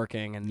material's like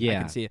working and I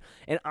can see it.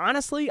 And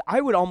honestly, I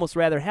would almost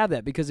rather have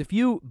that, because if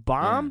you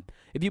bomb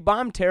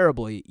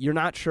terribly, you're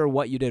not sure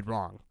what you did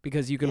wrong,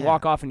 because you can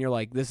walk off and you're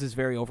like, this is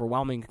very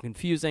overwhelming,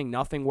 confusing,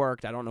 nothing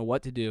worked, I don't know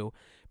what to do.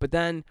 But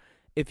then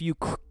if you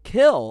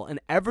kill and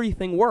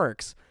everything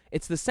works,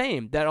 it's the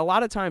same. That a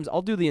lot of times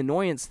I'll do the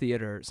annoyance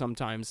theater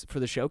sometimes for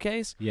the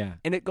showcase. Yeah.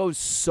 And it goes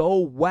so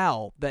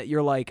well that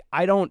you're like,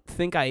 I don't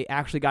think I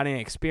actually got any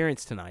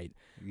experience tonight.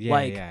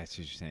 Yeah, that's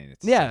what you're saying.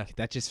 It's like,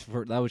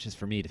 that was just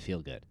for me to feel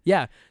good.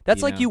 Yeah.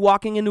 That's like you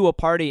walking into a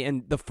party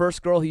and the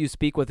first girl who you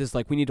speak with is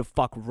like, we need to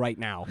fuck right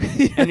now.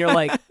 And you're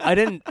like, I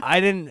didn't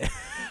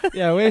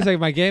Yeah, wait a second,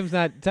 my game's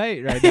not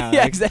tight right now.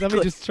 Yeah, exactly. Let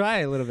me just try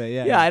a little bit.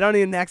 Yeah, I don't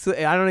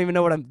even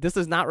know this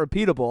is not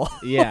repeatable.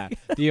 Yeah.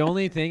 The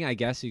only thing I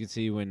guess you can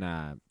see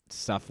when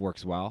stuff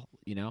works well,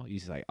 you're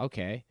just like,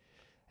 okay,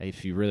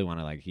 if you really want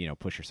to like,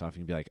 push yourself, you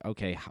can be like,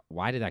 okay,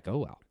 why did that go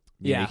well?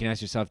 You can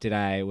ask yourself,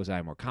 was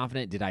I more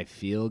confident? Did I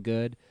feel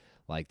good?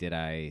 Like, did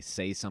I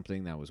say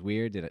something that was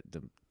weird? Did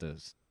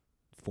the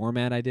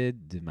format I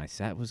did my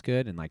set was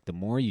good? And like, the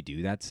more you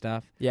do that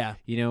stuff,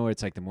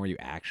 it's like the more you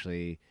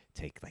actually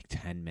take like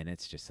 10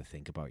 minutes just to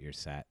think about your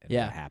set and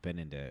what happened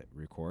and to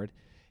record.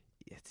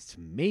 It's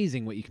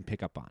amazing what you can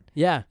pick up on.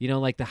 Yeah.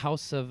 Like the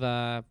house of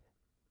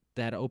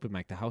that open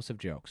mic, the House of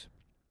Jokes,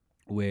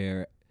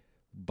 where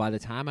by the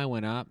time I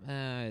went up,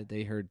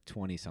 they heard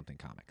 20-something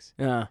comics.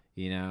 Yeah.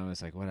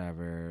 It's like,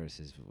 whatever, this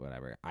is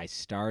whatever. I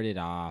started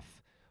off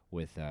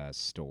with a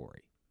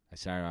story.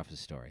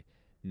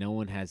 No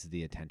one has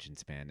the attention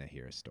span to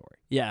hear a story.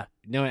 Yeah.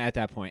 No one at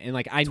that point. And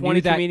like, I 20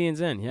 knew that,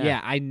 comedians in, yeah.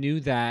 Yeah, I knew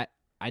that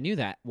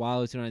while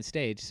I was doing it on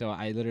stage. So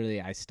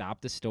I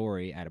stopped the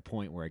story at a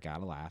point where it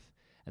got a laugh.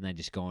 And then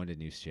just go into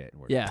new shit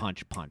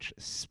and punch.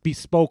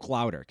 Spoke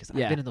louder, because I've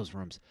been in those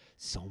rooms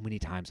so many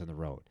times on the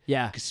road.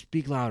 Yeah,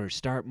 speak louder,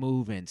 start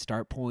moving,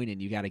 start pointing.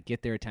 You got to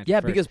get their attention. Yeah,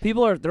 first.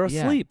 Because they're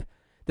asleep.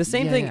 The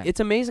same thing. Yeah.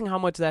 It's amazing how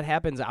much that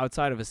happens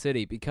outside of a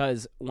city.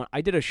 Because when I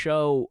did a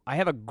show, I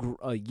have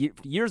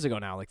years ago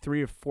now, like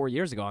 3 or 4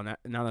 years ago. Now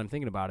that I'm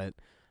thinking about it,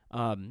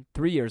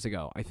 3 years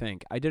ago, I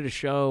think I did a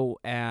show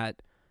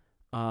at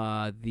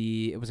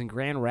it was in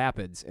Grand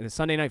Rapids, in a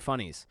Sunday Night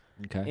Funnies.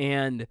 Okay,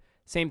 and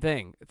same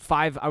thing.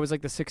 I was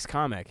like the sixth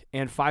comic,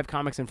 and 5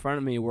 comics in front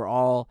of me were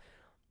all,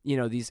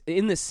 these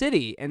in the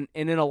city, and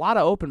in a lot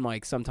of open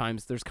mics.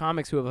 Sometimes there's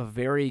comics who have a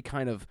very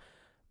kind of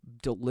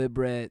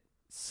deliberate,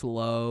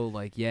 slow,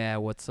 like, yeah,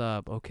 what's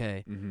up?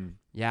 Okay,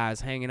 yeah, I was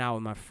hanging out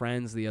with my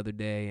friends the other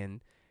day, and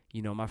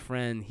my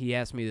friend, he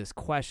asked me this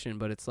question,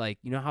 but it's like,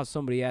 how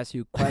somebody asks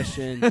you a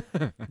question,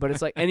 but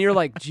it's like, and you're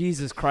like,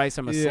 Jesus Christ,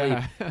 I'm asleep.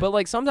 Yeah. But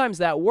like, sometimes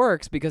that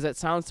works because it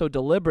sounds so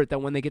deliberate that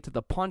when they get to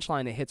the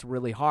punchline, it hits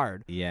really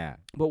hard. Yeah.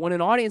 But when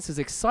an audience is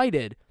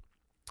excited,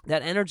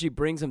 that energy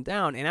brings them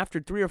down. And after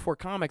 3 or 4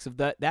 comics of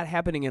that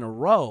happening in a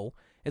row,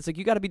 it's like,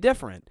 you got to be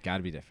different. Got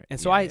to be different.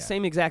 And so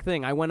same exact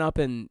thing. I went up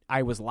and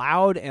I was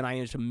loud, and I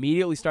just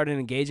immediately started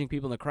engaging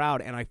people in the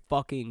crowd, and I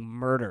fucking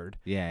murdered.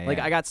 Yeah. Like,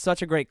 I got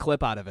such a great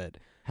clip out of it.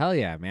 Hell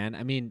yeah, man.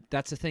 I mean,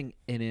 that's the thing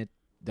in it.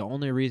 The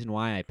only reason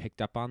why I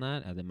picked up on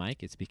that at the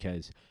mic is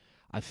because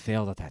I've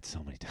failed at that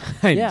so many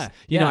times. Yeah.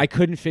 You know, I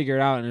couldn't figure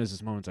it out, and there was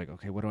this moment like,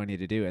 okay, what do I need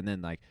to do? And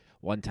then like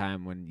one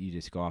time when you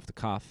just go off the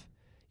cuff,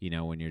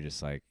 when you're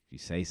just like, you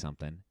say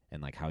something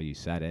and like how you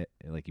said it,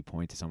 like you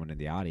point to someone in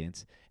the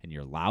audience and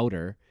you're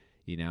louder,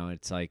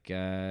 it's like,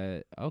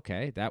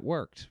 okay, that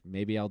worked.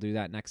 Maybe I'll do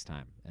that next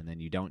time. And then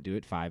you don't do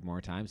it 5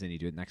 more times, then you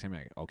do it next time.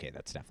 You're like, okay,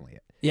 that's definitely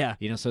it. Yeah.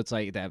 So it's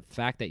like that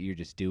fact that you're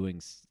just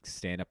doing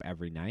stand-up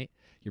every night,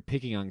 you're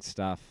picking on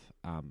stuff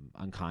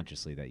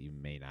unconsciously that you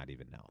may not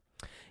even know.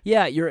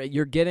 Yeah,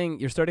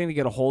 you're starting to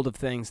get a hold of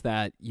things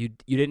that you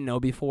didn't know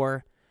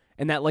before.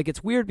 And that, like,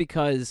 it's weird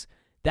because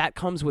that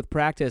comes with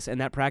practice, and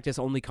that practice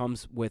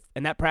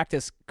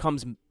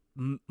comes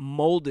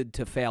molded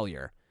to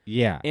failure.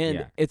 Yeah.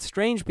 And it's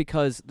strange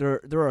because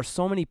there are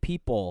so many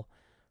people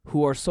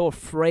who are so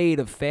afraid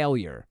of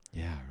failure.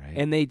 Yeah, right.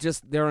 And they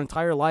just, their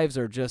entire lives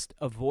are just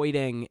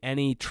avoiding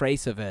any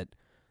trace of it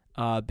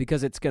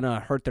because it's going to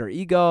hurt their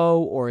ego,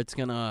 or it's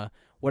going to,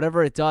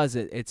 whatever it does,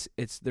 it's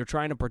they're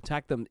trying to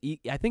protect them.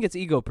 I think it's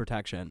ego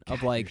protection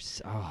of like.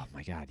 Oh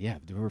my God. Yeah.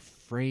 We're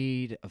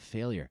afraid of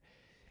failure.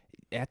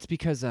 That's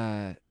because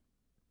a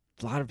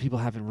lot of people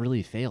haven't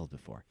really failed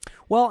before.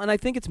 Well, and I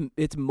think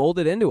it's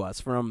molded into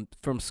us from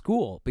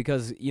school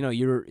because, you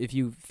know, if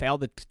you fail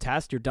the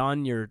test, you're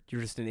done. You're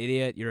just an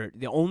idiot.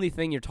 The only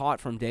thing you're taught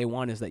from day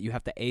one is that you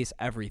have to ace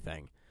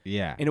everything.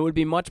 Yeah. And it would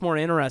be much more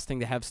interesting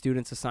to have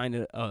students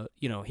assigned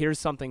here's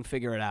something,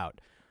 figure it out.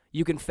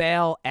 You can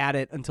fail at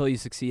it until you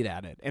succeed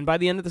at it. And by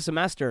the end of the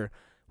semester,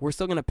 we're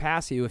still going to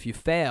pass you if you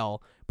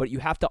fail, but you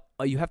have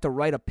to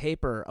write a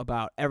paper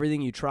about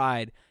everything you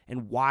tried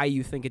and why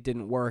you think it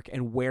didn't work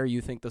and where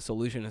you think the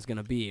solution is going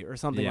to be or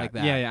something like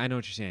that. Yeah, I know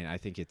what you're saying. I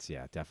think it's,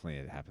 definitely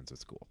it happens with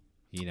school.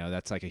 You know,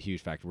 that's like a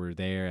huge factor. We're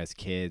there as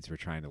kids, we're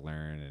trying to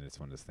learn, and it's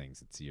one of those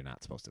things you're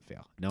not supposed to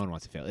fail. No one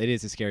wants to fail. It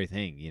is a scary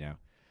thing, you know.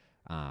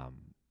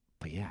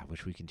 But yeah, I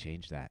wish we can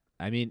change that.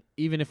 I mean,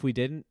 even if we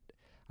didn't,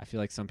 I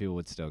feel like some people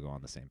would still go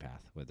on the same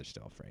path where they're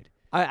still afraid.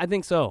 I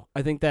think so.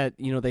 I think that,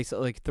 you know,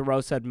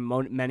 Thoreau said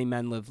many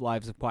men live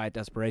lives of quiet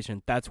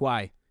desperation. That's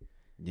why.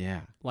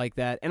 Yeah. Like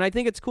that. And I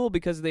think it's cool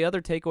because the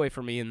other takeaway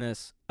for me in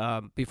this,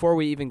 before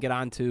we even get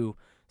on to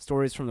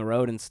stories from the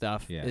road and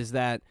stuff, is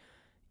that,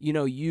 you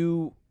know,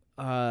 you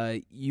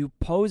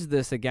pose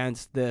this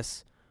against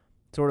this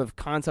sort of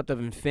concept of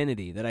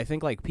infinity that I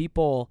think like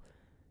people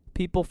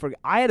forget.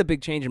 I had a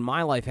big change in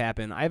my life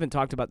happen. I haven't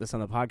talked about this on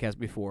the podcast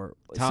before.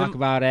 Talk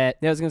about it.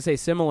 I was going to say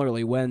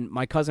similarly when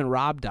my cousin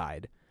Rob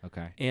died.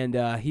 Okay. And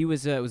it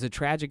was a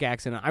tragic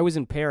accident. I was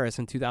in Paris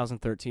in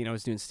 2013. I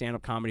was doing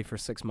stand-up comedy for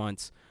 6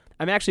 months.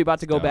 I'm actually about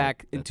to go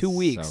back in 2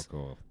 weeks. So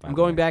cool. I'm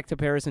going back to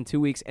Paris in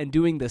 2 weeks and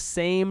doing the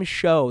same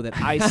show that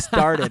I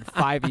started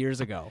 5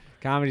 years ago.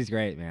 Comedy's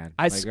great, man.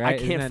 I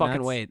can't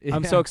fucking wait.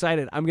 I'm so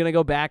excited. I'm gonna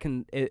go back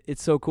and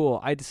it's so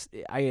cool.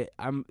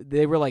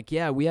 They were like,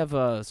 yeah, we have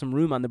some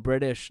room on the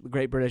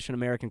Great British and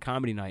American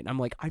Comedy Night. And I'm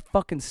like, I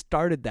fucking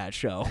started that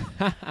show.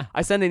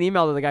 I sent an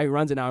email to the guy who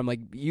runs it now. I'm like,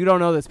 you don't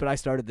know this, but I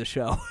started the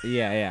show.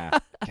 Yeah.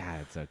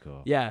 God, it's so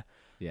cool. Yeah.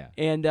 Yeah.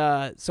 And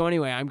so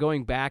anyway, I'm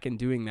going back and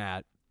doing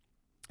that.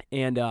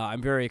 And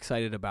I'm very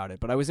excited about it.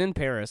 But I was in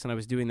Paris, and I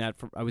was doing that.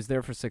 I was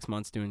there for 6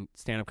 months doing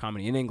stand-up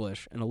comedy in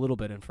English and a little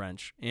bit in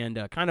French, and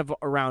kind of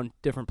around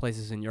different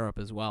places in Europe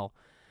as well.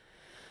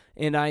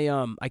 And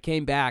I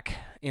came back,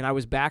 and I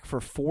was back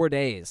for 4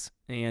 days.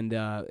 And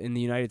in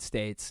the United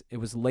States, it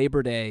was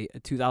Labor Day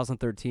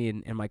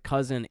 2013, and my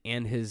cousin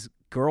and his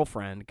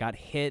girlfriend got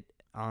hit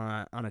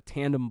on a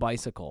tandem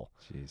bicycle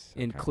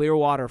in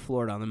Clearwater,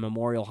 Florida, on the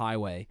Memorial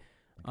Highway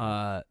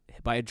by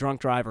a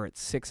drunk driver at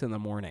 6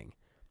 a.m.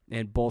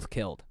 And both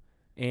killed.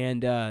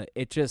 And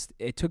it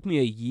took me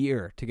a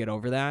year to get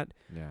over that.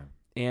 Yeah.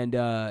 And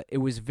it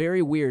was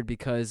very weird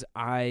because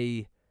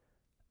I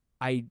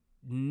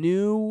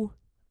knew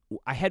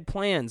I had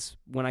plans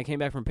when I came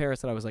back from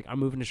Paris that I was like, I'm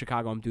moving to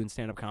Chicago, I'm doing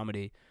stand-up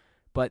comedy.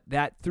 But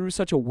that threw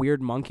such a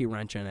weird monkey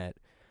wrench in it.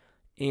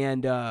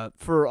 And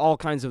for all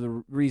kinds of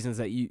the reasons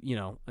that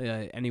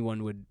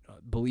anyone would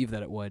believe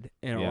that it would.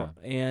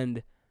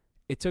 And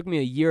it took me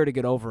a year to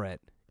get over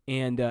it.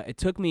 And it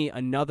took me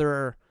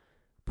another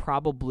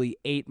probably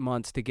 8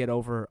 months to get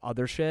over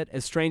other shit.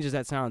 As strange as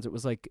that sounds, it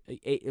was like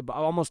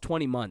almost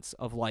 20 months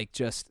of like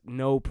just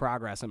no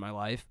progress in my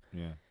life.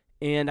 Yeah.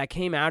 And I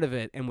came out of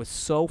it and was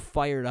so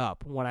fired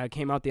up when I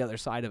came out the other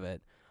side of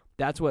it.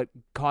 That's what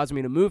caused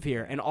me to move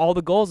here. And all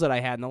the goals that I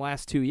had in the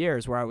last 2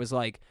 years where I was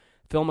like,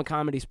 film a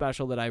comedy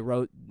special that I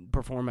wrote,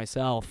 perform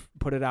myself,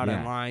 put it out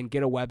online,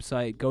 get a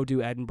website, go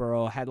do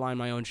Edinburgh, headline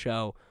my own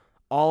show,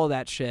 all of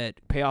that shit,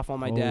 pay off all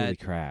my debt. Holy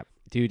crap.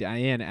 Dude,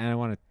 and I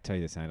want to tell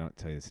you this, and I don't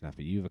tell you this enough,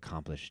 but you've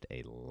accomplished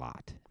a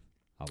lot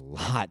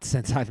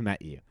since I've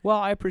met you. Well,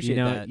 I appreciate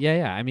that.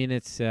 Yeah. I mean,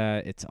 it's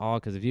all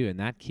because of you, and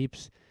that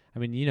keeps. I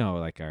mean,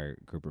 like our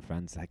group of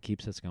friends, that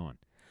keeps us going.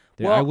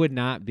 I would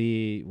not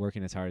be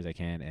working as hard as I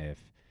can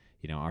if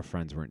our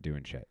friends weren't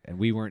doing shit, and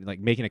we weren't like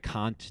making a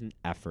constant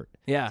effort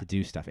to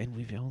do stuff. And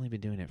we've only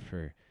been doing it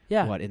for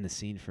in the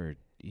scene for.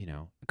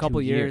 A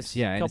couple years.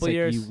 Yeah, couple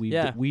years.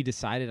 We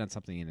decided on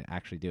something and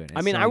actually do it.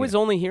 I mean, I was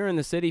only here in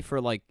the city for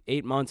like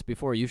 8 months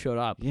before you showed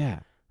up.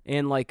 Yeah.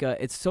 And like,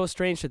 it's so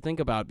strange to think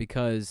about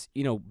because,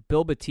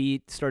 Bill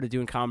Petit started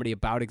doing comedy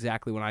about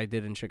exactly when I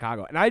did in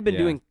Chicago. And I'd been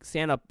doing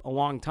stand-up a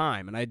long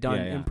time, and I'd done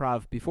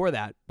improv before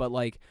that. But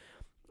like,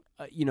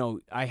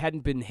 I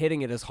hadn't been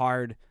hitting it as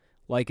hard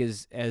like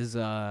as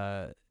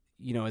I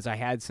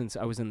had since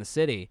I was in the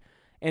city.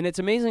 And it's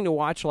amazing to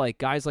watch like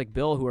guys like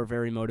Bill who are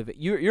very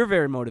motivated. You're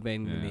very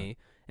motivating to me,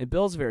 and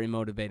Bill's very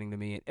motivating to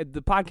me.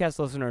 The podcast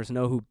listeners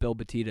know who Bill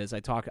Petit is.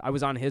 I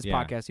was on his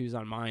podcast, he was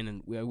on mine,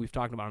 and we've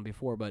talked about him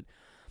before. But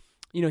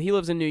he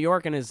lives in New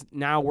York and is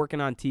now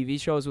working on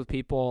TV shows with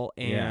people,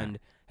 and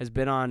has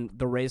been on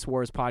the Race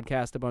Wars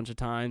podcast a bunch of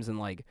times. And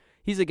like,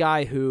 he's a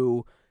guy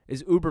who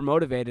is uber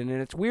motivated,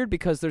 and it's weird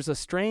because there's a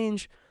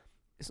strange,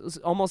 it's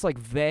almost like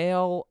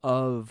veil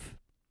of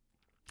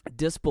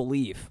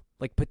disbelief,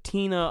 like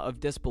patina of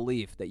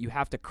disbelief that you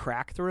have to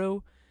crack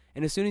through.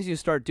 And as soon as you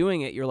start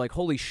doing it, you're like,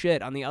 holy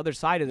shit, on the other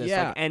side of this,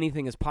 like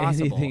anything is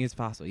possible. Anything is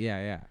possible.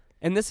 Yeah.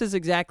 And this is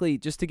exactly,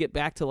 just to get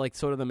back to like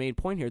sort of the main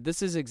point here,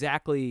 this is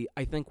exactly,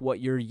 I think, what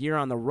your year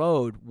on the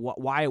road,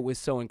 why it was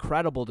so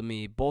incredible to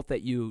me, both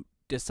that you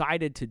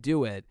decided to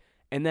do it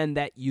and then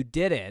that you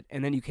did it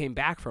and then you came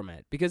back from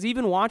it. Because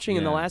even watching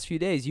in the last few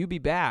days, you be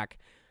back,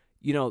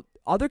 you know,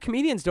 other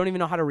comedians don't even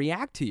know how to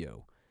react to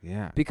you.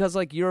 Yeah. Because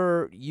like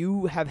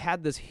you have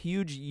had this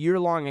huge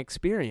year-long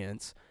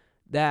experience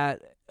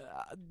that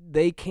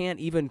they can't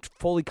even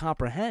fully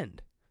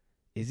comprehend.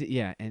 Is it?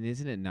 Yeah, and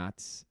isn't it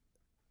nuts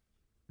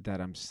that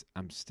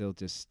I'm still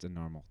just a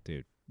normal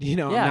dude? You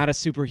know, I'm not a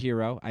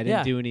superhero. I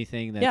didn't do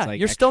anything that's like...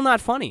 you're still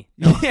not funny.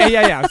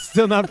 Yeah. I'm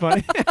still not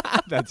funny.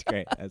 That's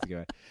great. That's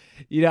good.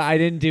 You know, I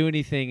didn't do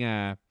anything...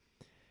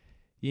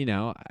 you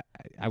know,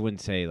 I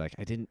wouldn't say, like,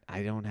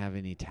 I don't have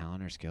any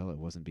talent or skill. It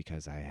wasn't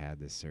because I had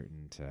this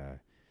certain...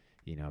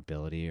 you know,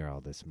 ability or all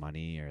this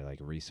money or like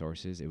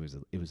resources. It was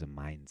a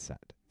mindset.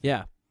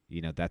 Yeah.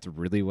 You know, that's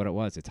really what it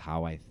was. It's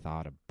how I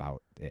thought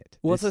about it.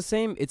 Well, it's the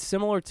same. It's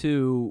similar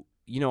to,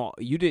 you know,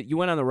 you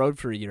went on the road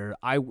for a year.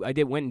 I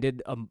went and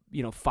did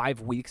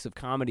 5 weeks of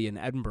comedy in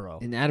Edinburgh.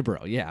 In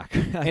Edinburgh, yeah.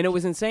 And it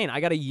was insane.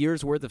 I got a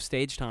year's worth of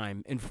stage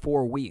time in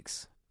 4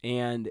 weeks.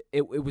 And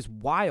it was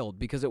wild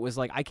because it was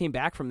like I came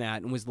back from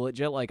that and was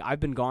legit like, I've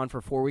been gone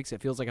for 4 weeks.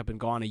 It feels like I've been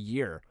gone a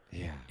year.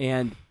 Yeah.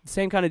 And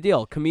same kind of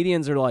deal.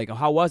 Comedians are like, oh,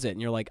 how was it? And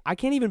you're like, I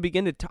can't even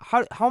begin to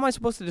how am I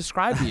supposed to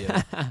describe to you?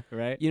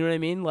 Right. You know what I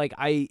mean? Like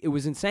it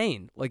was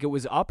insane. Like it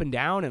was up and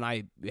down, and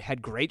I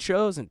had great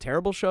shows and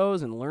terrible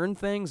shows and learned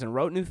things and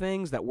wrote new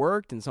things that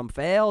worked and some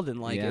failed, and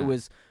like it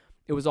was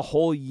a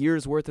whole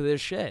year's worth of this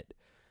shit.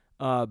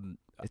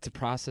 It's a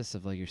process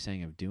of, like you're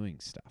saying, of doing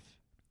stuff.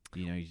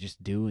 You know, you're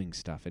just doing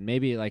stuff. And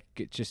maybe,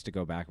 like, just to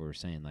go back what we were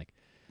saying, like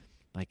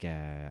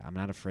I'm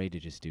not afraid to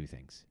just do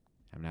things.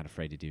 I'm not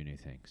afraid to do new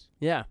things.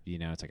 Yeah. You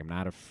know, it's like I'm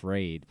not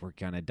afraid we're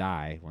going to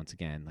die once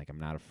again. Like, I'm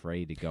not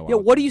afraid to go out. Yeah,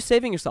 what are you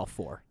saving yourself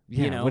for?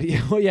 Yeah, you know?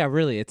 Well, yeah,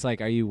 really. It's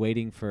like, are you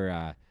waiting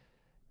for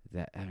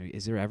that?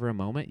 Is there ever a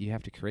moment? You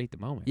have to create the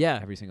moment. Yeah.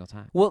 Every single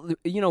time. Well,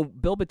 you know,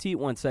 Bill Petit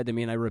once said to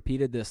me, and I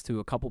repeated this to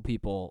a couple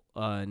people,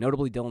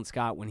 notably Dylan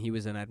Scott when he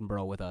was in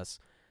Edinburgh with us.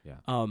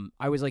 Yeah.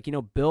 I was like, you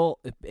know, Bill,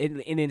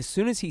 and as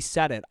soon as he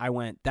said it, I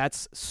went,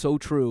 that's so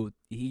true.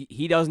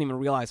 He doesn't even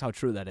realize how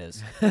true that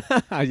is.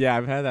 Yeah,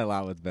 I've had that a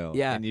lot with Bill.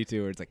 Yeah. And you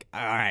two, where it's like, all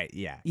right,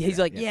 yeah. He's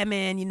like, yeah,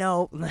 man, you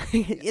know,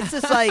 it's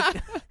just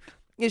like,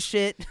 it's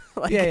shit.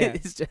 Like,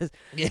 it's just,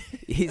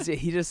 he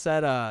just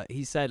said,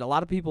 he said, a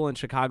lot of people in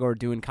Chicago are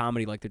doing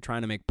comedy like they're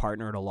trying to make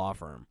partner at a a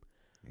firm.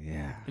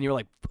 Yeah. And you're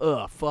like,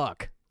 ugh,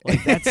 fuck.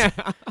 Like that's,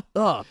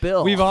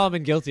 Bill. We've all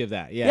been guilty of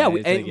that. Yeah.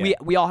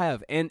 We all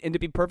have. And to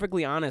be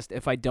perfectly honest,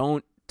 if I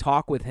don't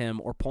talk with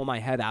him or pull my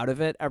head out of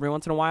it every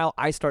once in a while,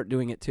 I start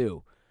doing it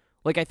too.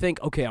 Like I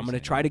think, okay, I'm going to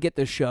try to get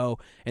this show,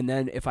 and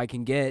then if I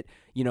can get,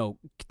 you know,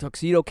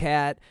 Tuxedo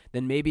Cat,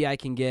 then maybe I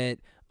can get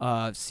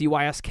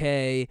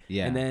CYSK,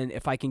 and then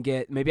if I can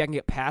get, maybe I can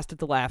get past at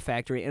the Laugh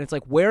Factory, and it's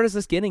like, where is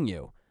this getting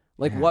you?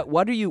 Like,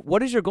 what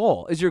is your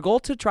goal? Is your goal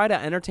to try to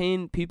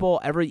entertain people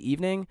every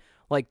evening,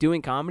 like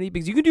doing comedy?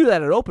 Because you can do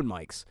that at open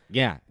mics.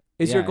 Yeah.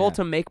 Is your goal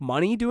to make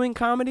money doing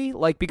comedy?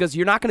 Like, because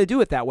you're not going to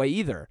do it that way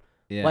either.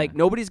 Yeah. Like,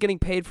 nobody's getting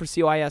paid for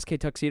CYSK,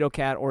 Tuxedo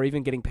Cat, or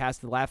even getting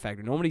past the Laugh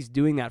Factory. Nobody's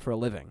doing that for a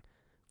living.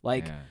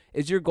 Like,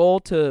 is your goal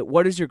to,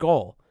 what is your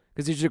goal?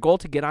 Because is your goal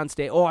to get on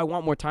stage? Oh, I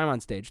want more time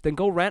on stage. Then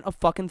go rent a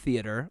fucking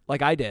theater,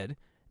 like I did,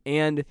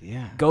 and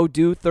go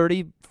do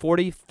 30,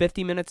 40,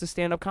 50 minutes of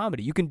stand-up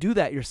comedy. You can do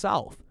that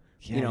yourself.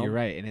 Yeah, you know? You're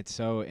right. And it's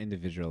so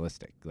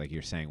individualistic. Like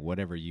you're saying,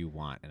 whatever you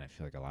want. And I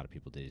feel like a lot of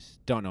people just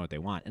don't know what they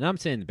want. And I'm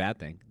saying the bad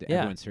thing.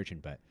 Everyone's searching.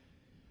 But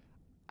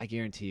I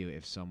guarantee you,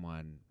 if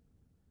someone,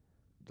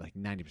 like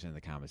 90% of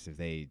the comics, if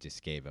they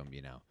just gave them,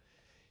 you know,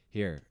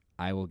 here,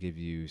 I will give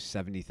you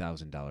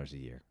 $70,000 a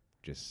year.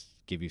 Just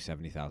give you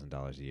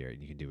 $70,000 a year,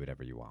 and you can do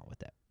whatever you want with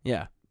that.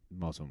 Yeah.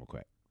 Most of them will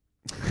quit.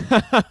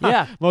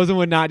 Yeah. Most of them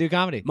would not do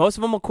comedy. Most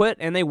of them will quit,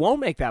 and they won't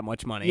make that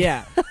much money.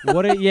 Yeah.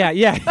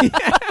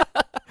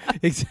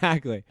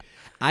 Exactly.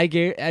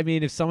 I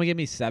mean, if someone gave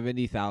me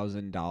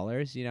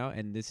 $70,000, you know,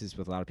 and this is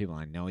with a lot of people,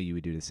 I know you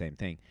would do the same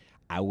thing.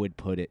 I would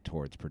put it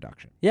towards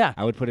production. Yeah.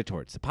 I would put it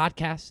towards the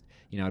podcast.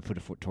 You know, I'd put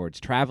it towards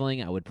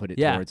traveling. I would put it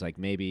towards like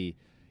maybe,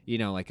 you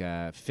know, like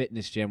a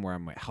fitness gym where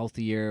I'm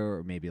healthier,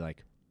 or maybe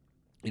like,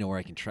 you know, where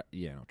I can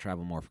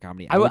travel more for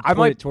comedy. I would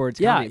put it towards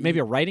comedy. Maybe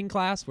a writing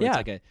class where it's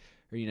like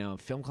or, you know,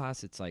 film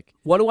class. It's like,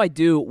 what do I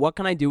do? What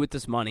can I do with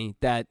this money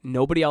that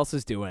nobody else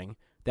is doing,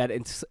 that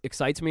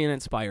excites me and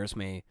inspires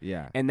me,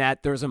 and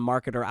that there's a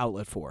market or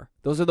outlet for?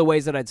 Those are the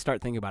ways that I'd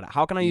start thinking about it.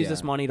 How can I use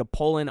this money to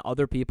pull in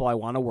other people I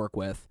want to work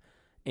with,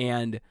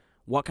 and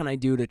what can I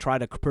do to try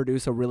to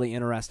produce a really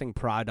interesting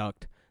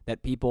product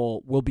that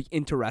people will be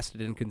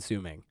interested in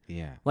consuming?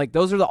 Yeah. Like,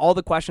 those are all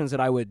the questions that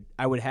I would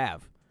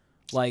have.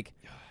 Like,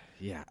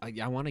 Yeah,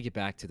 I want to get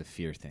back to the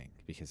fear thing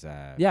because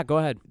Yeah, go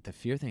ahead. the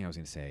fear thing I was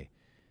going to say,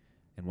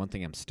 and one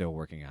thing I'm still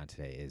working on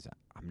today is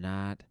I'm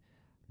not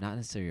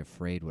necessarily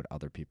afraid what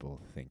other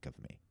people think of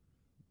me.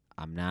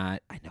 I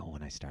know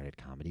when I started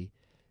comedy,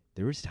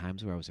 there was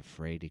times where I was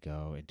afraid to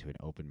go into an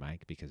open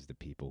mic because of the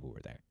people who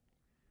were there.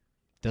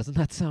 Doesn't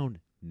that sound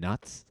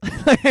nuts?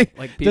 Like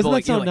people doesn't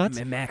like, that sound like,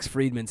 nuts? Max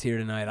Friedman's here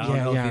tonight. I don't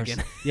know if you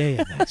can.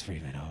 yeah, Max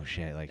Friedman. Oh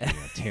shit, like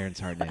Terrence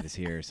Hartnett is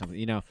here or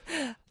something.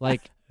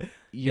 Like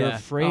you're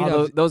afraid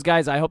of those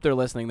guys. I hope they're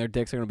listening. Their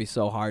dicks are gonna be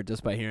so hard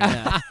just by hearing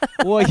that.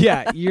 Well,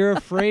 yeah, you're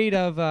afraid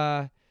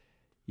of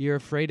your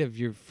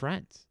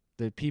friends,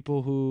 the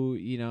people who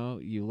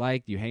you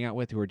like, you hang out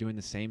with, who are doing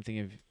the same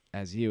thing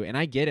as you. And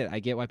I get it. I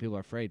get why people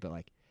are afraid. But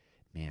like,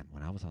 man,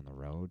 when I was on the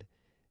road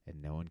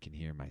and no one can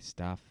hear my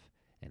stuff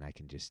and I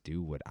can just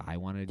do what I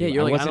want to do,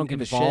 you're like, I wasn't don't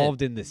give a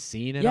involved shit. in the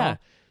scene at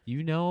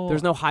all.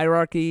 There's no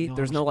hierarchy. No,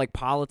 There's no like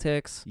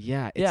politics.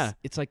 Yeah,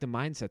 it's like the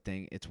mindset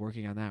thing. It's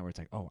working on that where it's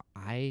like, oh,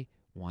 I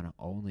want to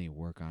only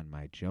work on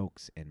my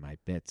jokes and my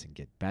bits and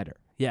get better.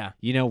 Yeah.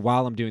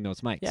 While I'm doing those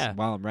mics, Yeah.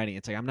 while I'm writing,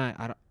 it's like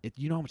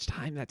you know how much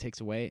time that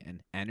takes away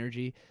and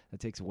energy that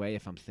takes away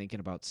if I'm thinking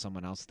about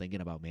someone else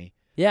thinking about me.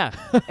 Yeah.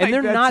 Like, And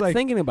they're that's not like-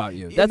 thinking about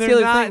you. and That's the they're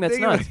other not thing that's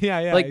thinking about- nuts.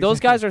 Yeah, Like those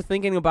exactly. guys are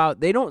thinking about,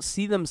 they don't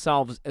see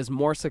themselves as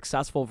more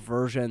successful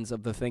versions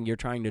of the thing you're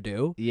trying to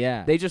do.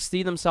 Yeah, They just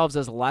see themselves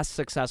as less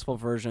successful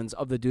versions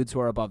of the dudes who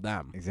are above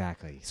them.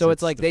 exactly. So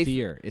it's like the they-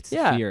 fear. It's the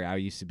Yeah. fear. I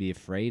used to be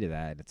afraid of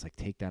that, and it's like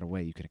take that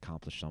away, you can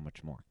accomplish so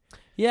much more.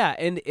 Yeah,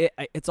 and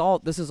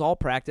this is all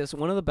practice.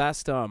 One of the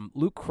best,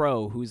 Luke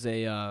Crow, who's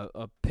a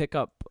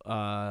pickup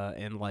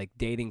and like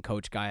dating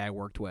coach guy I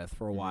worked with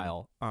for a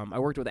while. I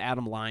worked with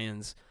Adam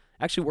Lyons.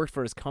 Actually worked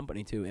for his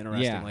company too.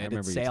 Interestingly, I I did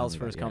remember you sales telling me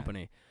for his that, yeah.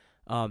 company.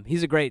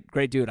 He's a great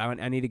dude.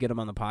 I need to get him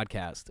on the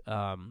podcast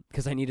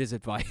because I need his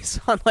advice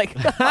on like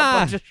a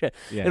bunch of shit.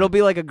 Yeah. It'll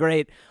be like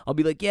I'll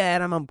be like, yeah,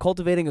 Adam, I'm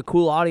cultivating a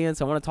cool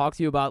audience. I want to talk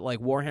to you about like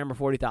Warhammer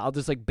 40,000. I'll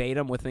just like bait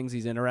him with things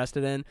he's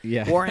interested in.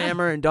 Yeah.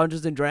 Warhammer and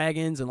Dungeons and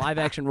Dragons and live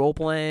action role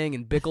playing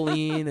and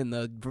Bickeline and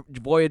the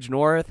Voyage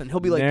North. And he'll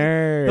be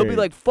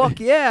like, fuck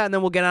yeah. And then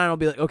we'll get on and I'll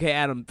be like, okay,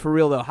 Adam, for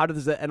real though, how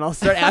does that? And I'll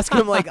start asking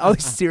him like all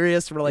these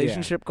serious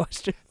relationship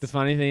questions. The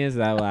funny thing is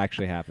that will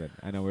actually happen.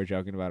 I know we're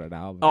joking about it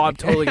now. But Oh, I'm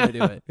totally gonna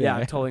do it. Yeah, Yeah.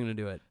 I'm totally gonna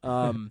do it.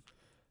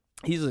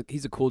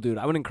 He's a cool dude.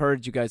 I would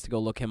encourage you guys to go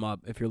look him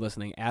up if you're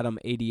listening. Adam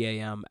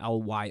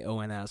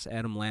ADAMLYONS.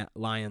 Adam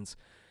Lyons.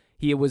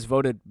 He was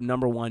voted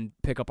 #1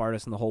 pickup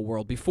artist in the whole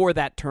world. Before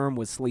that term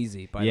was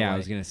sleazy. By the way. I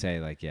was gonna say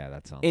like, yeah,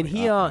 that sounds. And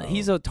like,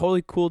 he's a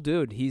totally cool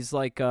dude. He's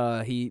like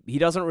he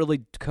doesn't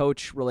really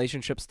coach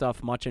relationship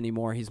stuff much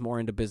anymore. He's more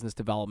into business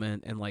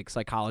development and like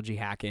psychology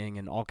hacking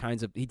and all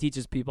kinds of. He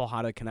teaches people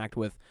how to connect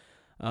with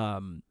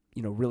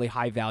really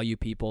high value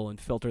people and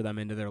filter them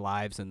into their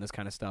lives and this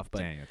kind of stuff. But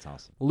dang, that's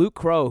awesome. Luke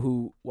Crow,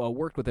 who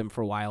worked with him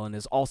for a while and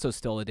is also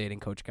still a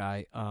dating coach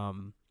guy,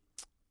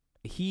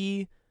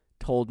 he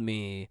told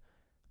me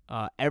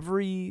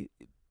every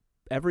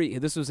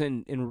this was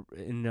in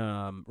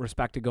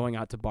respect to going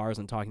out to bars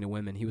and talking to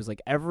women. He was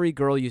like, every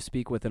girl you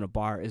speak with in a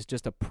bar is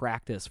just a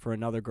practice for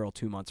another girl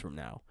 2 months from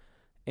now.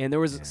 And there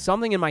was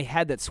something in my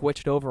head that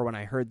switched over when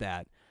I heard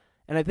that.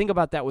 And I think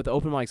about that with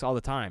open mics all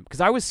the time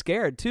because I was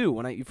scared too.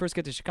 When you first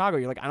get to Chicago,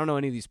 you're like, I don't know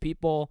any of these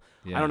people.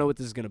 Yeah. I don't know what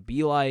this is going to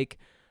be like.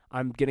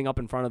 I'm getting up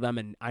in front of them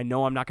and I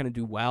know I'm not going to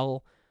do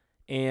well.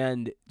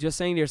 And just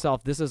saying to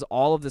yourself,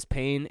 all of this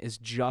pain is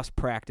just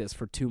practice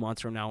for 2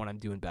 months from now when I'm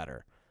doing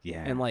better.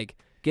 Yeah. And like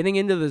getting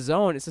into the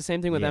zone, it's the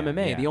same thing with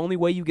MMA. Yeah. The only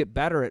way you get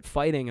better at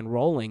fighting and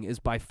rolling is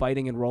by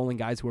fighting and rolling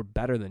guys who are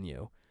better than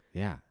you.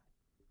 Yeah.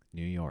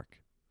 New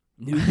York.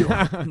 New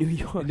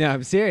York. No,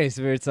 I'm serious.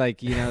 Where it's like,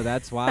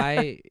 that's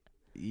why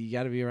you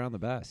got to be around the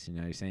best.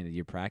 You're saying that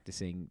you're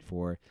practicing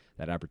for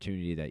that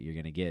opportunity that you're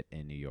going to get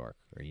in New York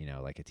or,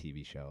 like a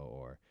TV show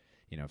or,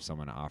 if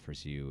someone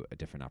offers you a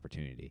different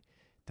opportunity.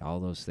 All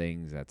those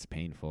things that's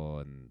painful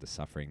and the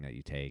suffering that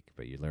you take,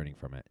 but you're learning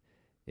from it.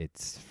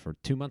 It's for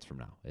 2 months from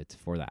now. It's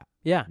for that.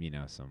 Yeah.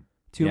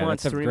 2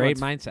 months, that's a 3 great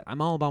months. mindset.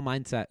 I'm all about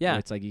mindset. Yeah.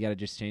 It's like you got to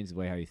just change the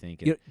way how you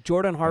think. And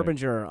Jordan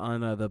Harbinger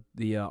on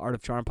the Art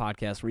of Charm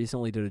podcast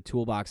recently did a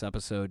Toolbox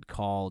episode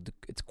called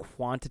 "It's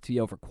Quantity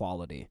Over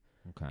Quality,"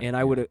 and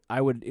I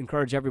would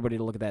encourage everybody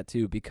to look at that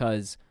too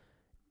because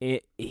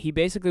he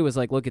basically was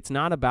like, look, it's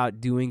not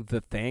about doing the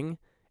thing,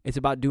 it's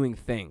about doing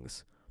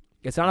things.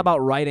 It's not about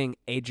writing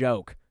a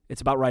joke.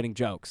 It's about writing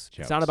jokes.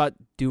 It's not about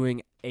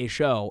doing a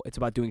show. It's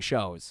about doing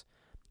shows.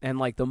 And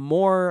like the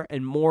more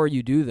and more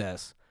you do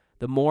this,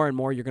 the more and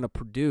more you're going to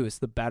produce,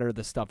 the better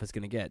the stuff is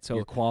going to get. So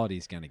your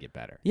quality's going to get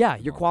better. Yeah,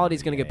 your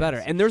quality's going to get better.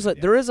 And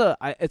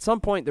at some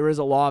point there is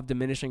a law of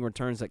diminishing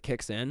returns that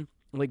kicks in.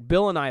 Like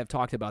Bill and I have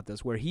talked about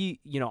this where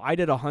I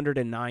did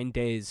 109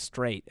 days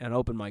straight at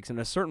open mics. And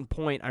at a certain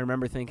point I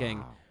remember thinking,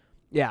 Wow.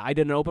 yeah, I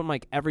did an open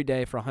mic every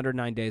day for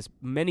 109 days.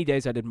 Many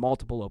days I did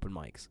multiple open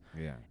mics.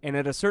 Yeah. And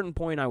at a certain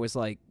point I was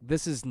like,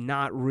 this is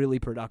not really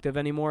productive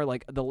anymore.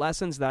 Like the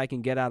lessons that I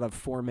can get out of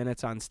 4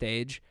 minutes on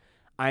stage,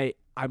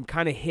 I'm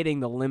kind of hitting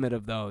the limit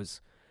of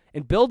those.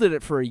 And Bill did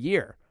it for a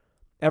year.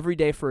 every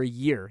day for a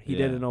year. He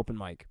did Yeah. an open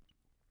mic,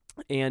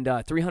 and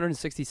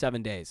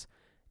 367 days,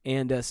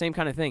 and same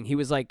kind of thing. He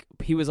was like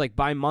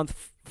by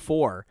month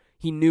 4,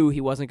 he knew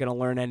he wasn't going to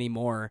learn any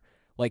more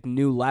like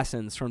new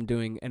lessons from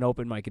doing an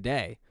open mic a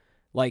day,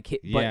 like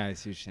Yeah, I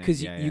see what you're saying.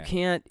 because Yeah, you yeah.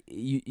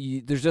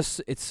 can't there's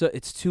just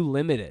it's too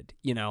limited,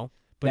 you know.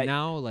 But that-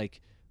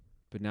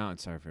 now, I'm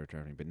sorry for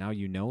interrupting, but now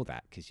you know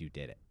that because you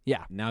did it.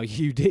 Yeah. Now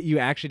you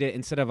actually did it,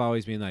 instead of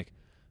always being like,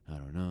 I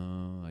don't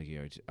know, like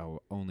you're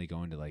only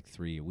going to like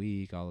 3 a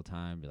week all the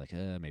time. Be like,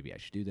 maybe I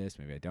should do this,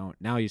 maybe I don't.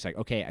 Now you're just like,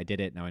 okay, I did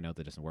it. Now I know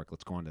that doesn't work.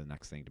 Let's go on to the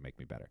next thing to make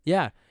me better.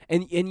 Yeah,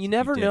 and you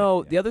never did it,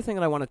 know. yeah. The other thing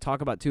that I want to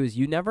talk about too is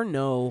you never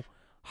know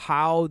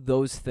how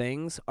those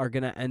things are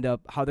going to end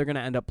up, how they're going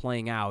to end up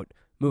playing out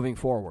moving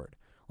forward.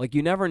 Like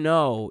you never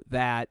know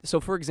that. So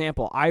for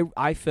example,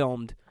 I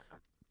filmed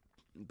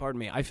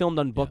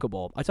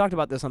Unbookable. I talked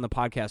about this on the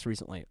podcast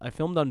recently. I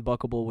filmed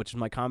Unbookable, which is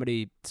my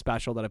comedy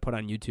special that I put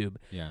on YouTube.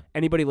 Yeah.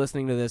 Anybody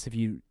listening to this, if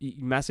you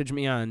message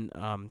me on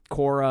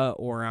Quora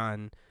or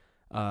on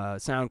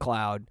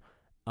SoundCloud,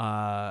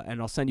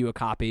 and I'll send you a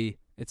copy.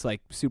 It's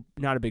like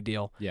not a big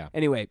deal. Yeah.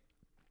 Anyway,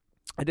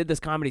 I did this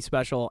comedy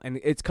special, and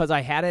it's because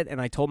I had it,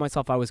 and I told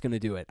myself I was going to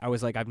do it. I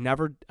was like,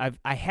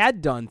 I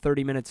had done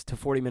 30 minutes to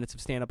 40 minutes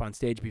of stand-up on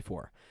stage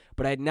before,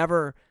 but I had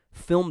never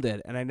filmed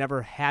it, and I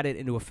never had it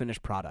into a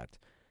finished product.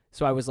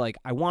 So I was like,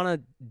 I want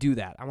to do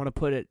that. I want to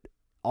put it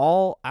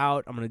all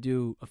out. I'm going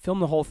to film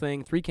the whole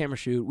thing, 3-camera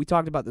shoot. We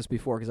talked about this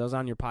before because I was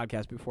on your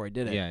podcast before I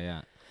did it. Yeah,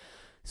 yeah.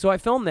 So I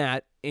filmed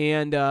that,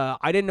 and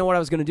I didn't know what I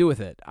was going to do with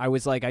it. I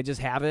was like, I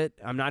just have it.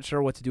 I'm not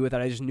sure what to do with it.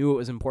 I just knew it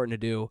was important to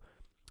do.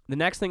 The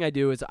next thing I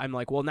do is I'm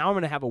like, well, now I'm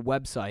going to have a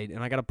website,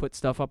 and I got to put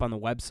stuff up on the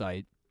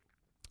website.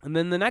 And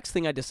then the next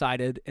thing I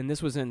decided, and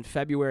this was in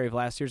February of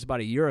last year, it's about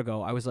a year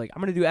ago, I was like,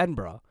 I'm going to do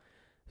Edinburgh.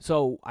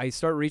 So I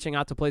started reaching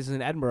out to places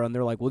in Edinburgh, and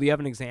they're like, well, do you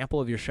have an example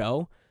of your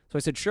show? So I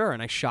said, sure,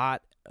 and I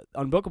shot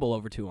Unbookable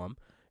over to them.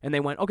 And they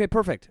went, okay,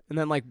 perfect. And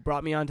then like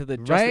brought me on to the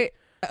Right?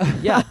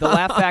 yeah, the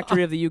Laugh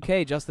Factory of the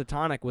UK, Just the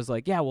Tonic, was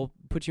like, yeah, we'll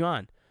put you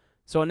on.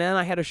 So and then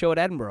I had a show at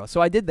Edinburgh. So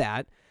I did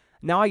that.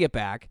 Now I get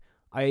back.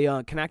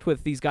 I connect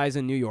with these guys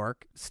in New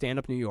York, Stand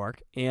Up New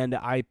York, and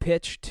I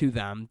pitch to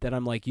them that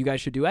I'm like, you guys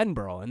should do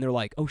Edinburgh. And they're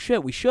like, oh,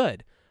 shit, we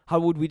should. How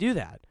would we do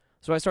that?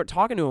 So I start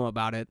talking to them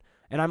about it,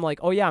 and I'm like,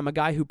 oh, yeah, I'm a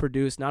guy who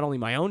produced not only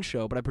my own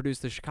show, but I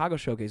produced the Chicago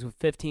Showcase with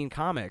 15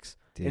 comics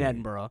in Dude.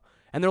 Edinburgh.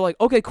 And they're like,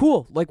 okay,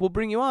 cool. Like, we'll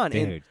bring you on.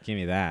 Dude, And give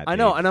me that. I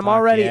know, dude. and I'm Fuck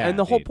already, yeah, and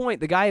the whole dude. point,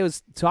 the guy who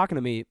was talking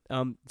to me,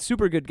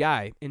 super good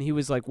guy, and he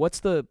was like,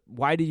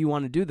 why do you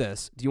want to do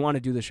this? Do you want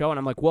to do the show? And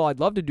I'm like, well, I'd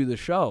love to do the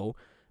show,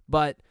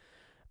 but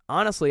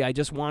honestly, I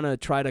just want to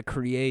try to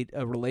create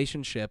a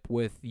relationship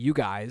with you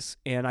guys,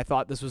 and I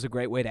thought this was a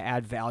great way to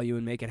add value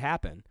and make it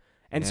happen.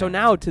 And so Yeah.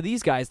 now to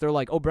these guys, they're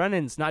like, oh,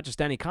 Brennan's not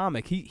just any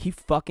comic.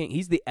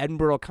 He's the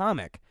Edinburgh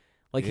comic.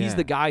 Like, he's Yeah.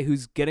 the guy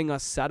who's getting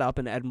us set up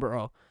in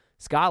Edinburgh,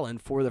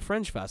 Scotland for the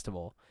Fringe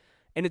Festival.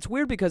 And it's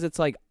weird because it's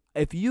like,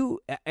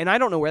 and I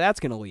don't know where that's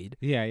going to lead,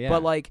 Yeah, yeah.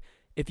 but like,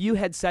 if you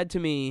had said to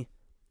me,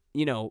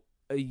 you know,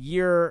 a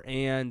year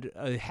and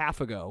a half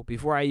ago,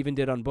 before I even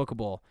did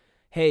Unbookable,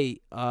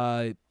 hey,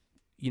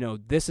 you know,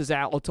 this is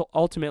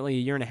ultimately a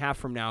year and a half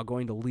from now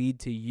going to lead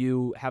to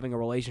you having a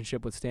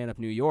relationship with Stand Up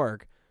New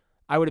York,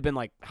 I would have been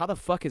like, how the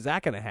fuck is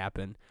that going to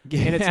happen?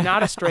 And it's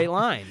not a straight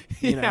line.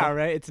 You know? Yeah,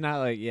 right? It's not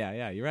like,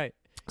 yeah, you're right.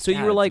 So Yeah,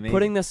 you were it's like amazing.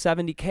 putting the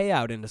 70K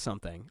out into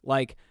something.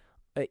 Like,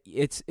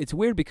 it's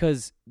weird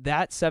because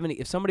that 70,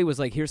 if somebody was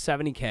like, here's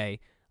 70K,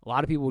 a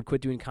lot of people would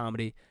quit doing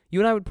comedy. You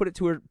and I would put it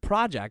to a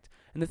project.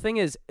 And the thing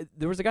is,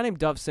 there was a guy named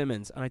Dove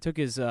Simmons, and I took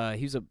his, he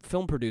was a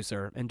film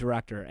producer and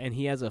director, and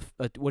he has a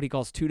what he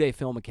calls 2-day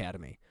film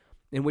academy,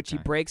 in which he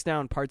Okay. breaks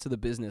down parts of the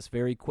business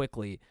very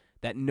quickly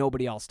that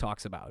nobody else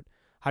talks about.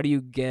 How do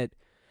you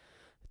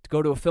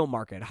go to a film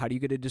market? How do you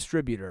get a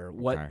distributor?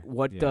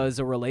 What Yeah. does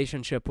a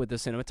relationship with the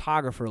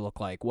cinematographer look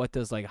like? What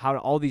does how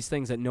all these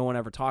things that no one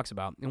ever talks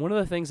about? And one of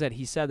the things that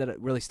he said that it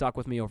really stuck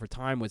with me over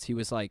time was he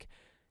was like,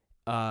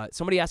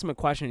 somebody asked him a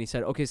question, and he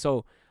said, okay,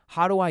 so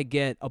how do I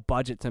get a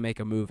budget to make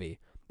a movie?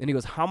 And he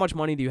goes, how much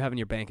money do you have in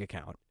your bank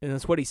account? And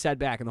that's what he said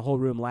back, and the whole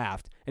room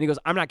laughed. And he goes,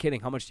 I'm not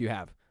kidding. How much do you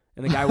have?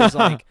 And the guy was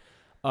like,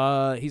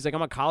 he's like,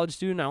 I'm a college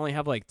student. I only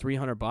have like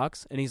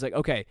 $300. And he's like,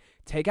 okay,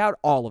 take out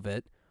all of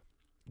it.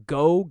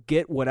 Go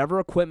get whatever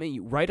equipment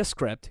write a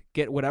script,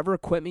 get whatever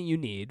equipment you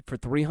need for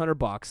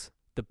 $300,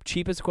 the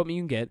cheapest equipment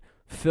you can get,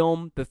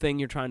 film the thing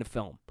you're trying to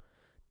film.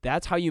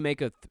 That's how you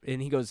make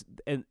and he goes,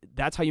 and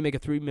that's how you make a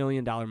 $3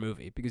 million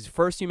movie. Because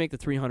first you make the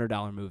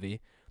 $300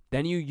 movie,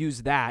 then you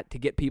use that to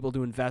get people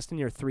to invest in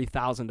your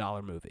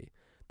 $3,000 movie.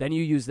 Then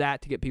you use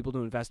that to get people to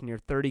invest in your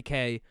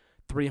 $30K,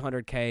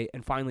 $300K,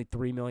 and finally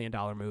 $3 million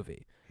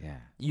movie. Yeah.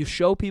 You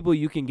show people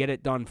you can get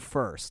it done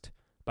first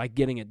by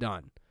getting it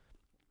done.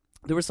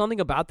 There was something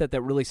about that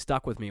really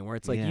stuck with me, where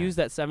it's like, Yeah. use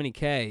that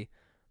 70K.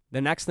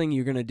 The next thing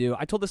you're going to do,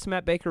 I told this to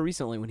Matt Baker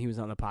recently when he was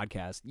on the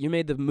podcast. He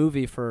made that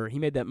movie for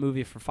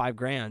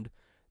 $5,000.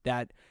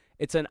 That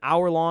it's an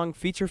hour-long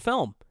feature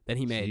film that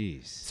he made. Jeez.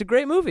 It's a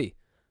great movie.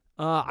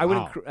 I would,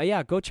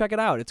 Wow. go check it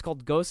out. It's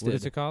called Ghosted. What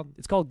is it called?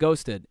 It's called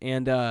Ghosted,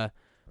 and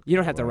You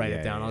don't have to Well, write yeah,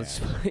 it down. yeah, I'll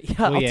yeah. just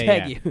Well, I'll yeah,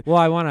 tag yeah. you. Well,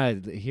 I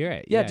want to hear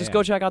it. Yeah, just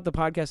go check out the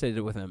podcast I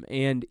did with him,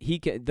 and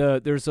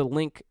there's a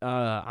link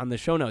on the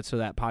show notes to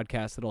that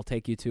podcast that'll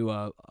take you to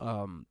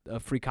a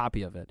free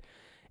copy of it,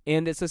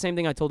 and it's the same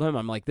thing I told him.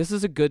 I'm like, this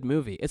is a good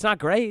movie. It's not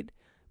great,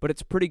 but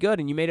it's pretty good,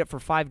 and you made it for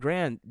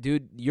 $5,000,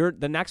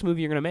 dude. The next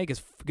movie you're gonna make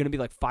is gonna be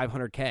like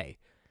 $500K,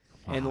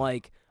 and Wow.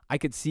 like I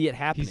could see it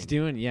happening.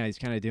 He's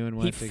kind of doing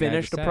what He the guy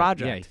finished just the said.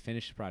 project. Yeah, he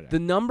finished the project. The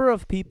number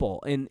of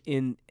people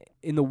in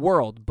the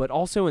world, but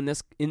also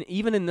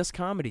even in this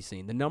comedy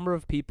scene, the number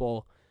of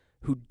people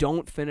who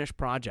don't finish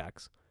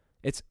projects,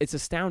 it's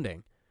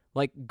astounding.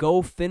 Like,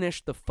 go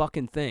finish the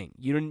fucking thing.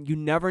 You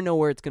never know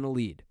where it's gonna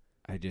lead.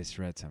 I just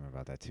read something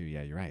about that too.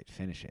 Yeah, you're right.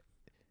 Finish it.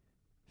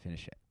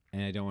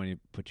 And I don't want to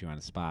put you on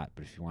the spot,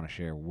 but if you want to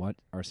share, what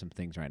are some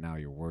things right now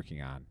you're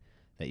working on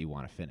that you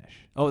want to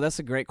finish? Oh, that's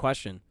a great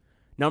question.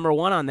 Number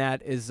one on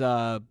that is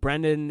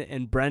Brendan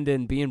and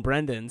Brendan being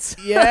Brendans.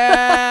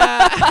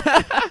 Yeah.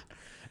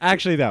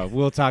 Actually, though,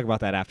 we'll talk about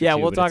that after. Yeah,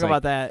 too, we'll but talk it's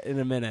about that in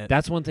a minute.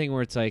 That's one thing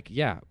where it's like,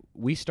 yeah,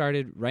 we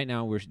started right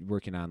now. We're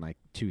working on like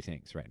 2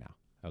 things right now.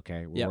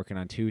 Okay, we're Yep. working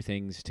on 2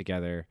 things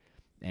together,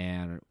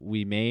 and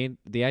we made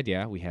the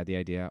idea. We had the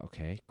idea.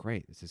 Okay,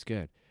 great, this is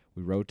good.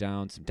 We wrote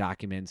down some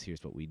documents.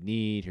 Here's what we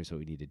need. Here's what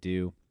we need to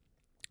do.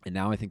 And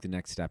now I think the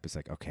next step is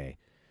like, okay,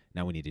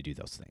 now we need to do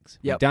those things.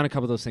 Yep. We've done a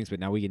couple of those things, but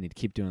now we need to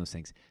keep doing those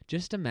things.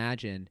 Just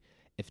imagine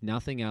if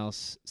nothing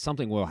else,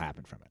 something will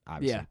happen from it,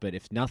 obviously. Yeah. But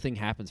if nothing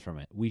happens from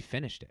it, we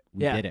finished it.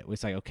 We Yeah. did it.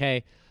 It's like,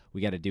 okay,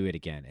 we got to do it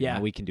again. And Yeah.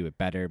 now we can do it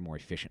better, more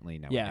efficiently.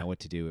 Now Yeah. we know what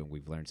to do, and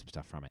we've learned some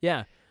stuff from it.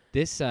 Yeah.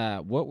 These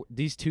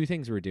 2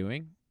 things we're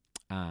doing,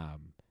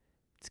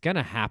 it's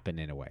gonna happen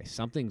in a way.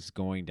 Something's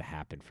going to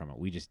happen from it.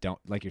 We just don't,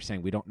 like you're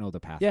saying, we don't know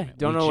the path. Yeah, from it.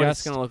 don't We know what it's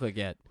just- going to look like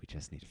yet. We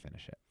just need to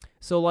finish it.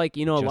 So, like,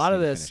 a Just lot of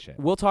need to this, finish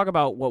it. we'll talk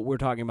about what we're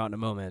talking about in a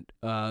moment.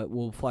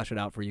 We'll flesh it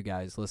out for you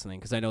guys listening,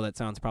 because I know that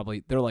sounds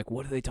probably, they're like,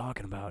 what are they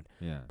talking about?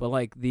 Yeah. But,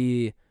 like,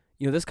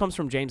 this comes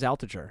from James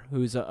Altucher,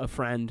 who's a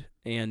friend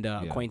and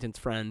acquaintance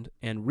friend,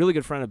 and really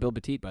good friend of Bill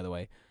Petit, by the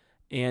way.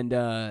 And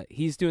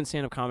he's doing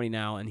stand-up comedy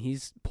now, and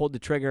he's pulled the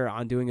trigger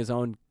on doing his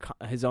own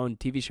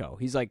TV show.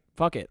 He's like,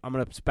 fuck it, I'm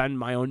going to spend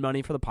my own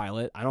money for the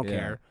pilot. I don't Yeah.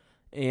 care.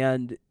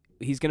 And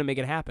he's going to make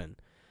it happen.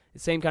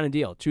 Same kind of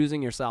deal,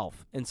 choosing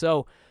yourself. And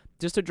so,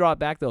 just to draw it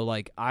back, though,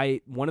 like,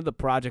 one of the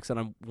projects that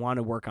I want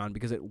to work on,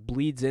 because it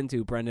bleeds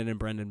into Brendan and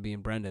Brendan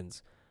being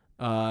Brendans,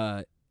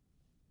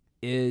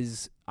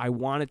 is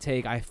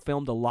I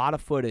filmed a lot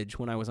of footage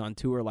when I was on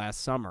tour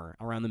last summer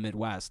around the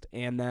Midwest,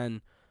 and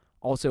then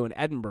also in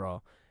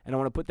Edinburgh. And I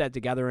want to put that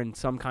together in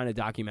some kind of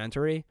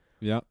documentary.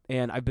 Yep.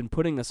 And I've been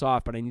putting this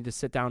off, but I need to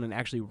sit down and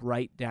actually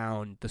write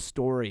down the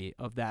story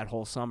of that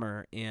whole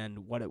summer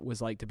and what it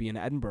was like to be in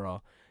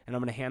Edinburgh. And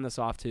I'm going to hand this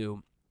off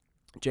to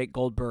Jake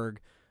Goldberg,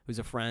 who's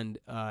a friend,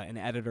 an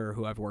editor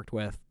who I've worked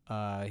with.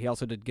 He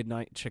also did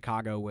Goodnight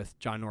Chicago with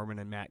John Norman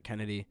and Matt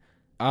Kennedy.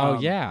 Oh,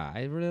 yeah.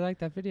 I really like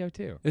that video,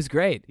 too. It was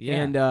great.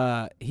 Yeah.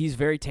 And he's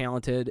very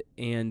talented.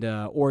 And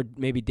or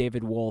maybe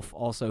David Wolf,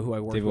 also, who I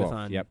worked David with Wolf,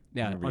 on. yep.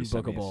 Yeah, Remember you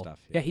sent me his Unbookable. stuff,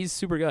 Yeah, he's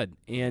super good.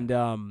 And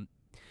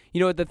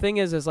the thing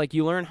is like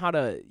you learn how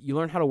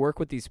to work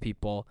with these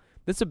people.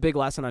 This is a big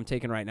lesson I'm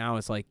taking right now.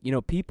 Is like,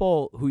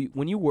 people who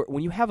when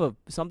you have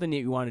something that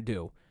you want to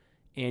do,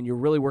 and you're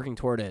really working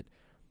toward it,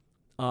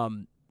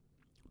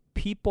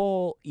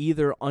 people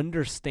either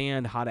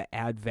understand how to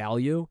add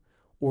value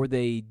or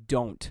they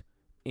don't.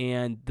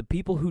 And the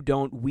people who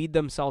don't weed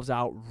themselves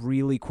out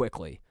really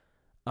quickly.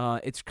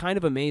 It's kind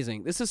of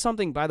amazing. This is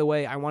something, by the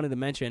way, I wanted to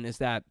mention is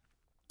that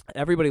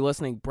everybody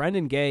listening,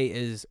 Brendan Gay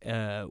is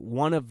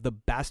one of the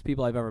best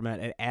people I've ever met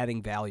at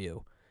adding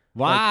value.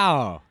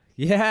 Wow.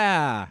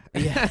 Yeah.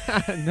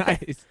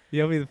 Nice.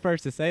 You'll be the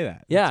first to say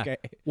that. Yeah. That's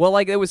great. Well,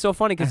 like, it was so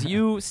funny because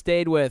you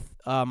stayed with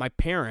my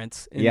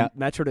parents in Yep.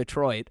 Metro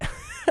Detroit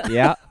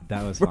Yeah.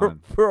 That was fun.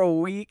 for a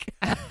week.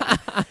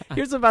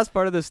 Here's the best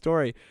part of the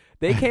story.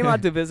 They came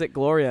out to visit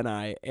Gloria and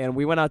I, and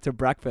we went out to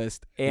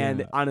breakfast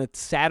and on a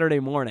Saturday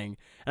morning.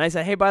 And I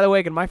said, hey, by the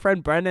way, can my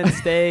friend Brendan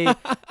stay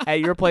at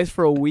your place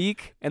for a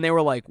week? And they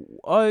were like,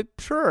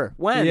 sure.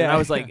 When? Yeah. And I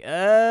was like,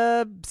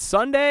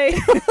 Sunday?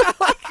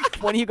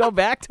 When you go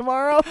back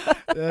tomorrow?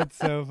 That's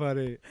so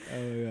funny.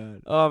 Oh, my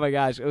God. Oh, my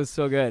gosh. It was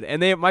so good.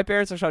 And my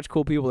parents are such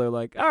cool people. They're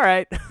like, all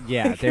right.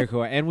 Yeah, they're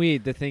cool. And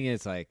the thing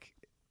is, like,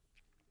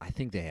 I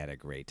think they had a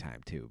great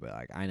time, too. But,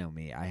 like, I know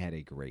me. I had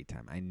a great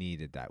time. I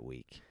needed that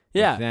week.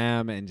 Yeah. With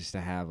them and just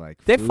to have,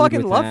 like, They food fucking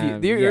with love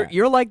them. you.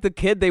 You're like the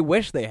kid they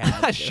wish they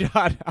had.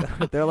 Shut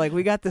up. They're like,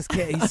 we got this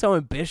kid. He's so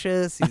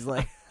ambitious. He's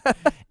like,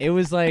 It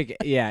was like,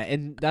 yeah,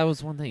 and that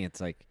was one thing.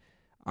 It's like,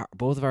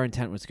 both of our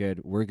intent was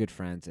good. We're good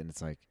friends, and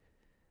it's like,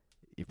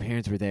 your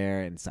parents were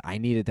there, and so I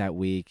needed that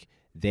week.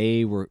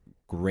 They were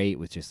great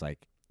with just like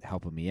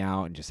helping me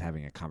out and just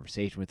having a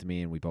conversation with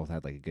me, and we both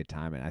had like a good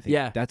time. And I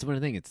think that's one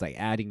thing. It's like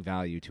adding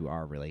value to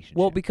our relationship.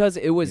 well, because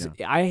it was,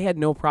 I had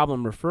no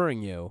problem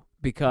referring you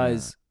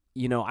because.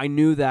 I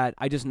knew that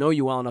I just know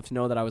you well enough to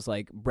know that I was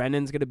like,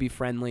 Brendan's going to be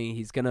friendly.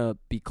 He's going to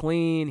be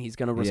clean. He's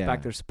going to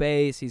respect their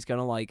space. He's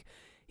going to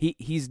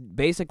he's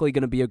basically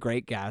going to be a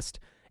great guest.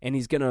 and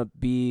he's gonna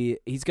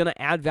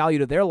add value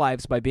to their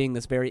lives by being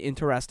this very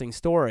interesting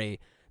story,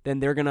 then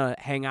they're gonna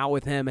hang out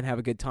with him and have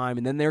a good time,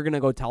 and then they're gonna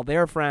go tell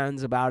their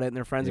friends about it, and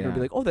their friends are gonna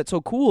be like, "Oh, that's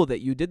so cool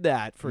that you did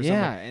that for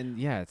somebody." And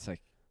it's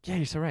like, yeah,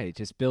 you're so right. It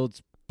just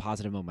builds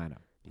positive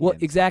momentum. Well,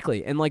 And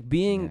exactly, and like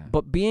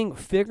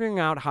figuring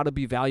out how to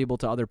be valuable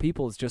to other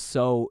people is just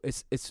so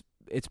it's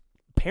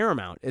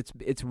paramount.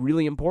 It's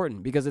really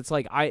important because it's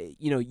like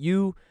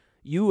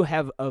you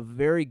have a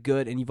very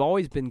good, and you've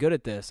always been good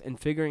at this, and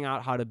figuring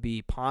out how to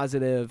be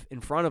positive in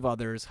front of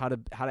others, how to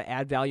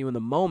add value in the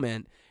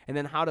moment, and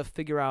then how to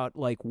figure out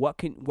like what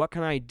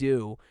can I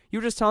do. You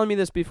were just telling me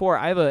this before.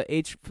 I have a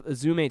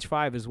Zoom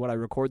H5 is what I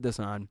record this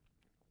on.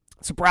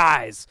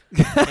 Surprise!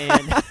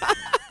 And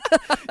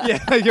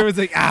yeah, it was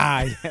like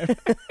Yeah.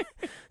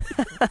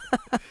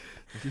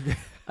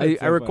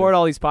 I record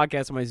all these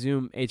podcasts on my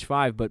Zoom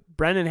H5, but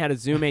Brendan had a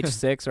Zoom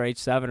H6 or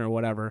H7 or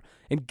whatever,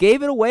 and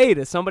gave it away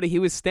to somebody he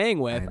was staying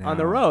with on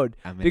the road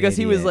because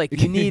he was like,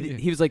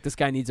 he was like, this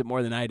guy needs it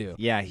more than I do.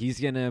 Yeah, he's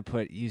gonna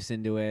put use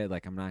into it.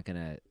 Like, I'm not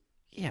gonna.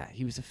 Yeah,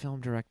 he was a film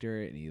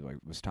director, and he like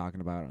was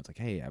talking about it. I was like,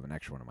 hey, I have an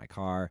extra one in my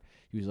car.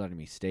 He was letting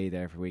me stay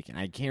there for a week, and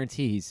I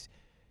guarantee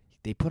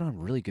they put on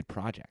really good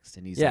projects,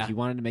 and he's like, he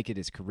wanted to make it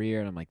his career,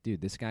 and I'm like,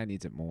 dude, this guy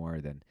needs it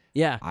more than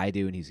I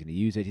do, and he's gonna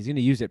use it. He's gonna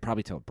use it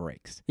probably till it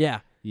breaks. Yeah.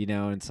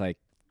 And it's like,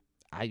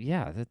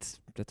 that's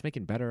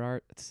making better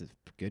art. It's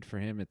good for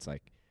him. It's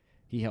like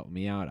he helped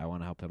me out. I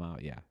want to help him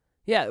out. Yeah.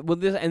 Yeah. Well,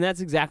 and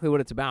that's exactly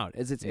what it's about.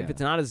 If it's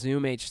not a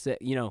Zoom H6,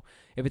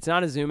 if it's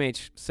not a Zoom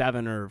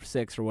H7 or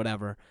 6 or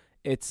whatever,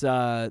 it's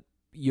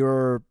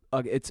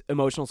it's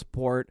emotional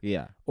support.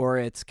 Yeah. Or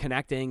it's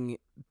connecting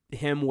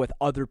him with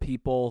other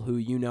people who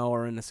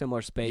are in a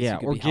similar space. Yeah.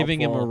 Or giving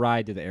him a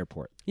ride to the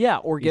airport. Yeah.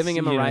 Or giving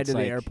him a ride to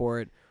the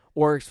airport.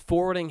 Or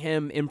forwarding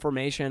him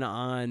information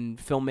on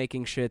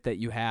filmmaking shit that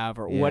you have,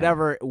 or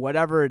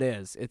whatever it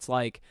is. It's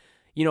like,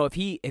 if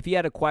he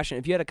had a question,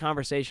 if you had a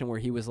conversation where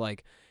he was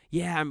like,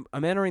 yeah,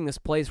 I'm entering this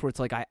place where it's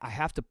like I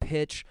have to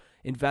pitch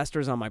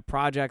investors on my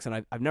projects,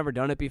 and I've never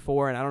done it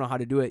before, and I don't know how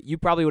to do it. You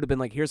probably would have been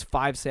like, here's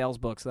 5 sales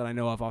books that I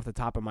know of off the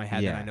top of my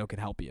head that I know could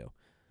help you.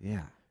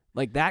 Yeah.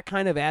 Like that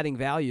kind of adding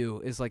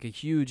value is like a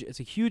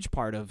huge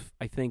part of,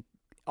 I think,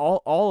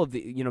 all of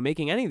the,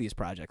 making any of these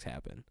projects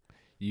happen.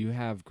 You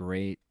have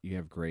great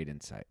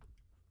insight.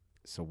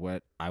 So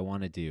what I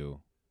want to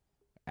do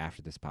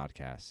after this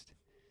podcast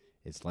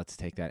is let's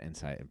take that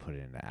insight and put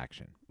it into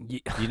action.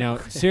 Yeah.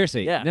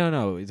 Seriously. Yeah.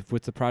 No.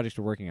 What's the project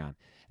we're working on?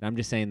 And I'm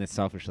just saying this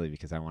selfishly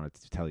because I wanted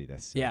to tell you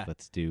this. So yeah.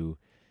 Let's do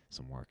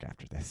some work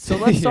after this. So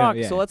let's talk.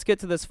 Yeah. So let's get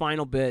to this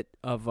final bit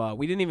of.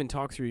 We didn't even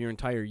talk through your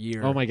entire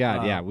year. Oh my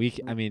God. Yeah. Me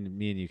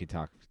and you could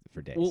talk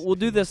for days. We'll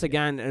do this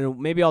again, and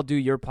maybe I'll do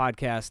your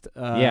podcast.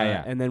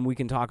 Yeah. And then we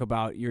can talk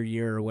about your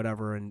year or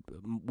whatever, and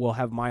we'll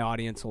have my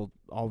audience.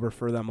 I'll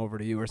refer them over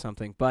to you or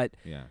something. But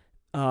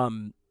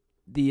you'll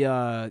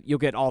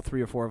get all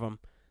 3 or 4 of them,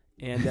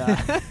 and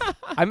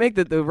I make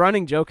the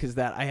running joke is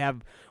that I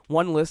have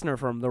one listener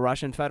from the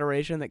Russian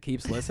Federation that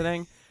keeps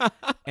listening,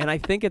 and I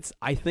think it's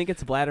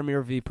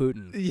Vladimir V.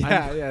 Putin.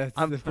 Yeah,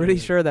 I'm pretty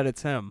sure that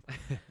it's him.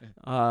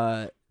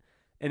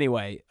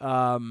 Anyway.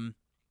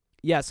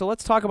 Yeah, so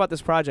let's talk about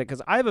this project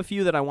because I have a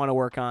few that I want to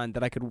work on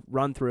that I could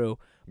run through.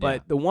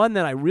 But the one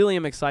that I really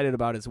am excited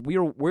about is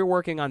we're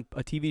working on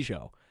a TV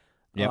show.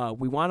 Yep.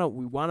 We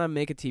wanna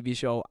make a TV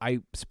show.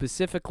 I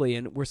specifically,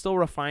 and we're still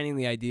refining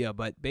the idea,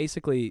 but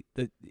basically,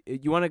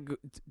 you want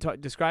to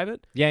describe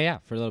it? Yeah,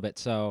 for a little bit.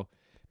 So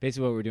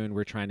basically, what we're doing,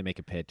 we're trying to make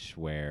a pitch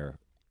where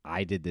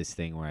I did this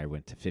thing where I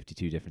went to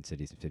 52 different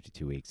cities in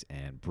 52 weeks,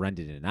 and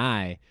Brendan and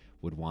I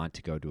would want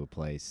to go to a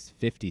place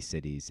 50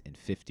 cities in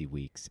 50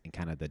 weeks, and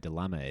kind of the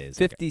dilemma is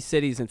 50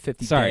 cities in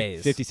 50 days. Sorry,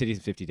 50 cities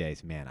in 50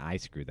 days. Man, I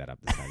screwed that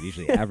up this time.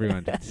 Usually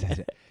everyone says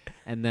it.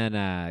 And then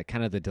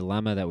kind of the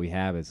dilemma that we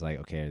have is like,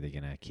 okay, are they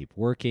going to keep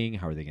working?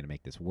 How are they going to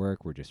make this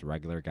work? We're just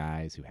regular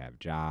guys who have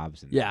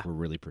jobs, and we're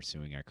really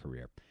pursuing our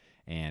career.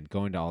 And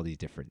going to all these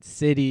different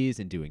cities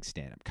and doing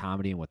stand-up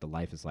comedy and what the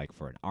life is like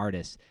for an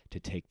artist to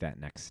take that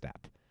next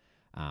step.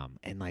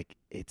 And like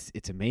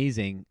it's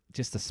amazing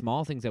just the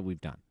small things that we've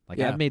done. Like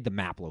I've made the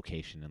map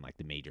location in like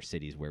the major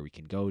cities where we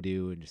can go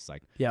to, and just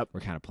like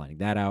we're kind of planning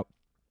that out.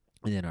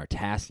 And then our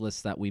task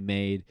list that we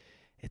made,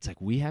 it's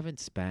like we haven't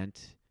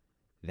spent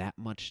that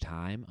much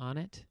time on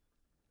it,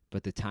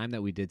 but the time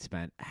that we did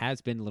spend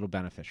has been a little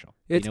beneficial.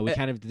 We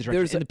kind of the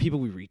direction and the people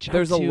we reach out to.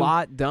 There's a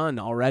lot done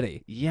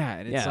already. Yeah,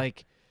 and it's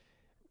like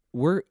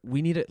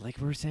we need it. Like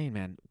we were saying,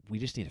 man, we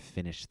just need to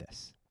finish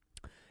this.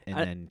 And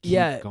then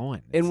keep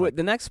going. And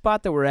the next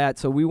spot that we're at,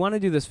 so we want to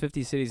do this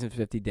 50 cities in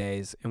 50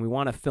 days, and we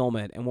want to film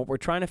it. And what we're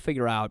trying to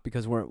figure out,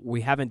 because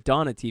we haven't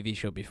done a TV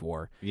show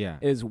before,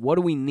 is what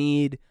do we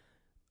need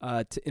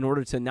in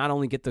order to not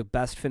only get the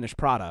best finished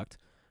product,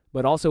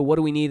 but also what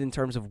do we need in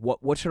terms of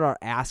what should our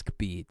ask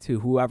be to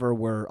whoever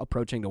we're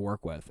approaching to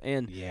work with.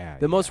 And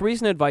the most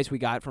recent advice we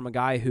got from a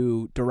guy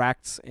who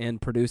directs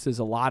and produces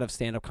a lot of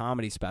stand-up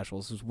comedy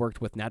specials, who's worked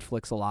with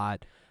Netflix a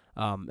lot,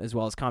 as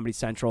well as Comedy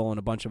Central and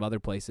a bunch of other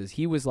places.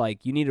 He was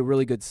like, you need a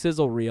really good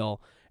sizzle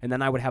reel, and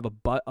then I would have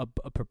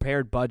a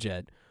prepared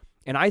budget,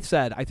 And I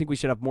said, I think we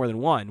should have more than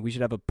one. We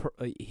should have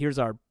here's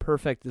our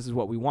perfect, this is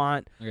what we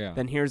want. Yeah.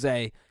 Then here's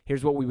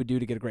what we would do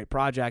to get a great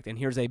project. And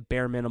here's a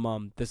bare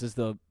minimum. This is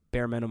the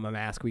bare minimum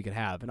ask we could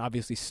have. And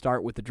obviously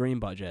start with the dream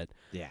budget.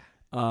 Yeah.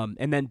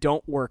 And then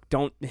don't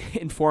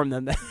inform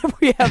them that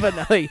we have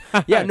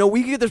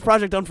we can get this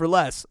project done for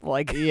less.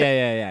 Like,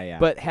 yeah.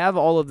 But have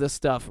all of this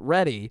stuff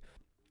ready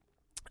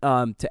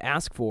to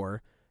ask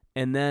for,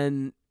 and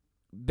then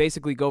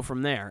basically go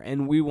from there.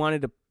 And we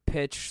wanted to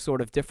pitch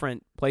sort of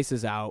different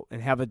places out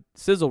and have a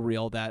sizzle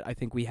reel that I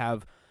think we're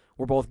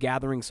both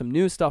gathering some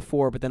new stuff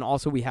for, but then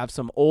also we have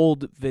some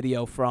old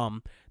video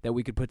from that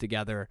we could put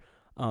together.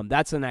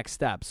 That's the next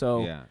step.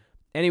 So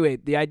anyway,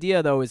 the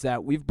idea though is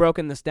that we've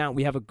broken this down.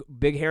 We have a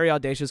big, hairy,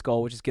 audacious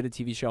goal, which is get a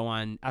TV show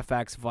on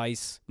FX,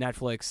 Vice,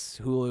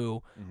 Netflix,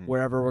 Hulu,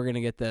 wherever we're going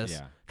to get this.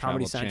 Yeah.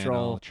 Comedy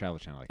Central, Travel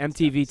Channel, like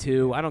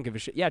MTV2. Yeah. I don't give a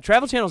shit. Yeah,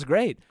 Travel Channel's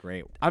great.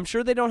 Great. I'm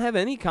sure they don't have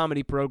any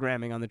comedy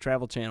programming on the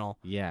Travel Channel.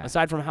 Yeah.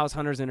 Aside from House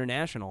Hunters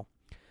International.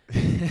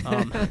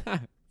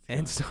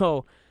 And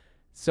so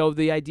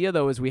the idea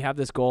though is we have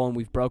this goal and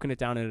we've broken it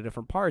down into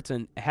different parts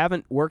and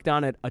haven't worked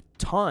on it a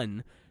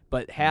ton,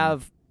 but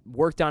have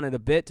worked on it a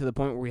bit to the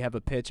point where we have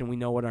a pitch and we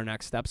know what our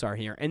next steps are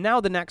here. And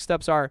now the next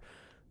steps are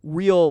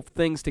real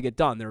things to get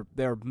done.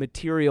 They're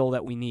material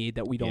that we need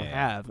that we don't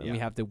have, and we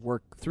have to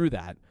work through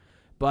that.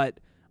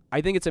 But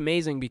I think it's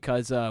amazing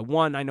because,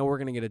 one, I know we're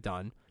going to get it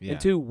done. Yeah. And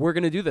two, we're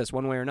going to do this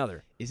one way or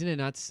another. Isn't it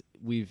nuts?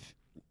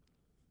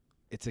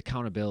 It's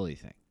accountability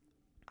thing.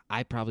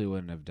 I probably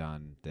wouldn't have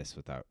done this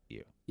without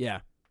you.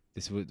 Yeah.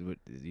 This would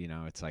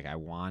it's like I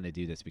want to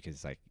do this because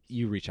it's like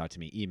you reach out to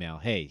me, email,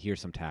 hey, here's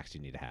some tasks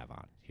you need to have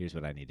on. Here's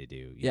what I need to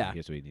do. You know,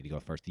 here's where you need to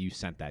go first. You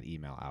sent that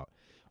email out.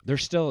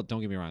 There's still,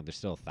 don't get me wrong, there's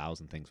still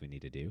 1,000 things we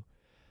need to do.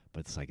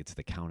 But it's like it's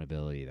the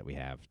accountability that we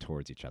have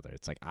towards each other.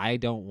 It's like I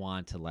don't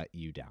want to let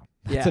you down.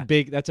 That's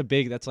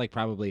that's like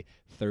probably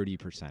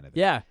 30% of it.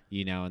 Yeah.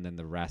 You know, and then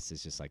the rest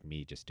is just like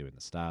me just doing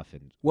the stuff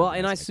and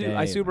I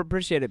super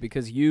appreciate it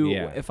because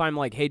if I'm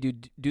like, hey,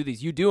 dude, do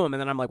these, you do them,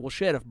 and then I'm like, well,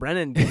 shit, if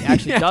Brennan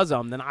actually does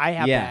them, then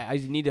I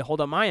need to hold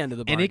up my end of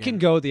the bargain. And it can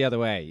go the other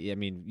way. I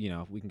mean,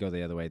 we can go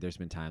the other way. There's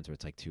been times where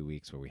it's like 2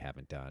 weeks where we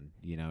haven't done,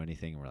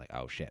 anything, and we're like,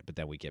 oh shit, but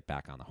then we get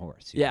back on the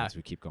horse. As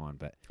we keep going.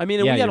 But I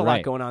mean, we had a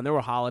lot going on. There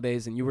were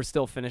holidays, and you were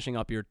still finishing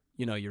up your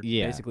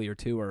basically your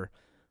tour.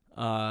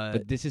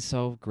 But this is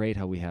so great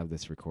how we have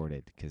this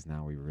recorded because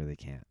now we really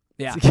can't.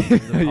 Yeah,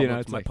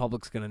 my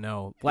public's gonna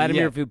know.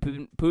 Vladimir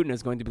Putin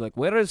is going to be like,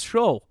 "Where is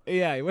show?"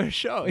 Yeah, where's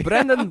show?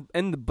 Brendan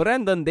and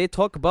Brendan, they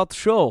talk about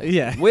show.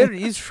 Yeah, where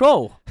is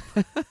show?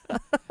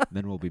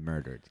 Then we'll be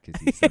murdered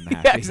because he's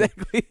unhappy. Yeah,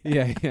 exactly.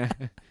 yeah.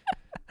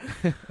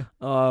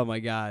 Oh my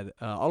God!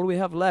 All we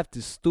have left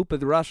is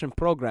stupid Russian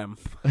program.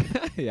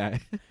 Yeah.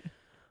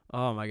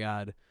 Oh my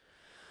God.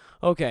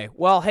 Okay.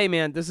 Well, hey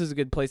man, this is a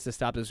good place to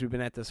stop this. We've been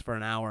at this for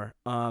an hour.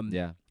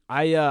 Yeah.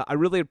 I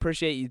really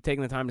appreciate you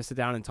taking the time to sit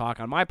down and talk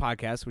on my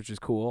podcast, which is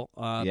cool.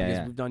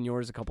 Because we've done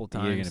yours a couple of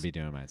times. You're gonna be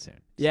doing mine soon.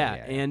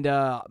 And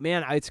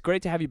man, it's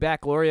great to have you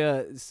back.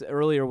 Gloria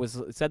earlier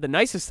said the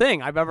nicest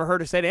thing I've ever heard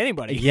her say to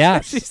anybody.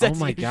 Yes. She said oh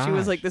my God. She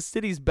was like, "The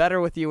city's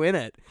better with you in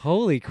it."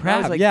 Holy crap! I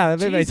was like, yeah,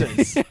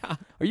 Jesus.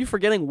 Are you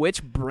forgetting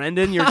which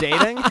Brendan you're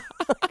dating?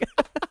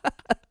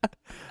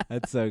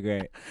 That's so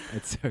great.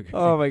 That's so great.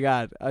 Oh my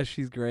God,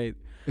 she's great.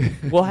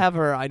 We'll have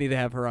her. I need to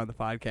have her on the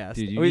podcast.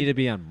 Dude, you need to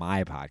be on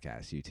my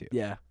podcast, you too.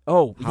 Yeah.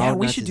 Oh, How yeah.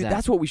 We nuts should is do. that?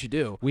 That's what we should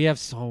do. We have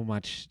so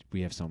much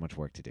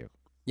work to do.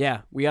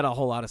 Yeah, we got a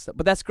whole lot of stuff,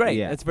 but that's great.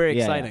 Yeah. It's very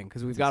exciting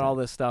because we've got all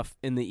this stuff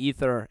in the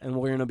ether, and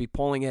we're going to be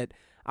pulling it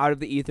out of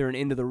the ether and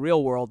into the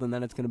real world, and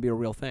then it's going to be a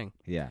real thing.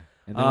 Yeah.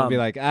 And then we'll be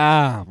like,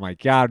 oh my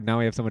God, now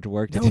we have so much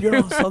work to do. We got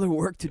all this other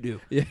work to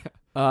do.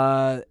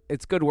 Yeah.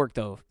 It's good work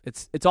though.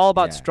 It's all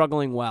about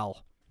struggling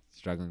well.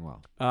 Struggling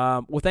well.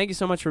 Well, thank you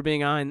so much for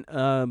being on.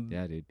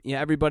 Yeah, dude.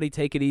 Yeah, everybody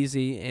take it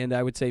easy, and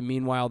I would say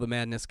meanwhile the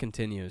madness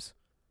continues.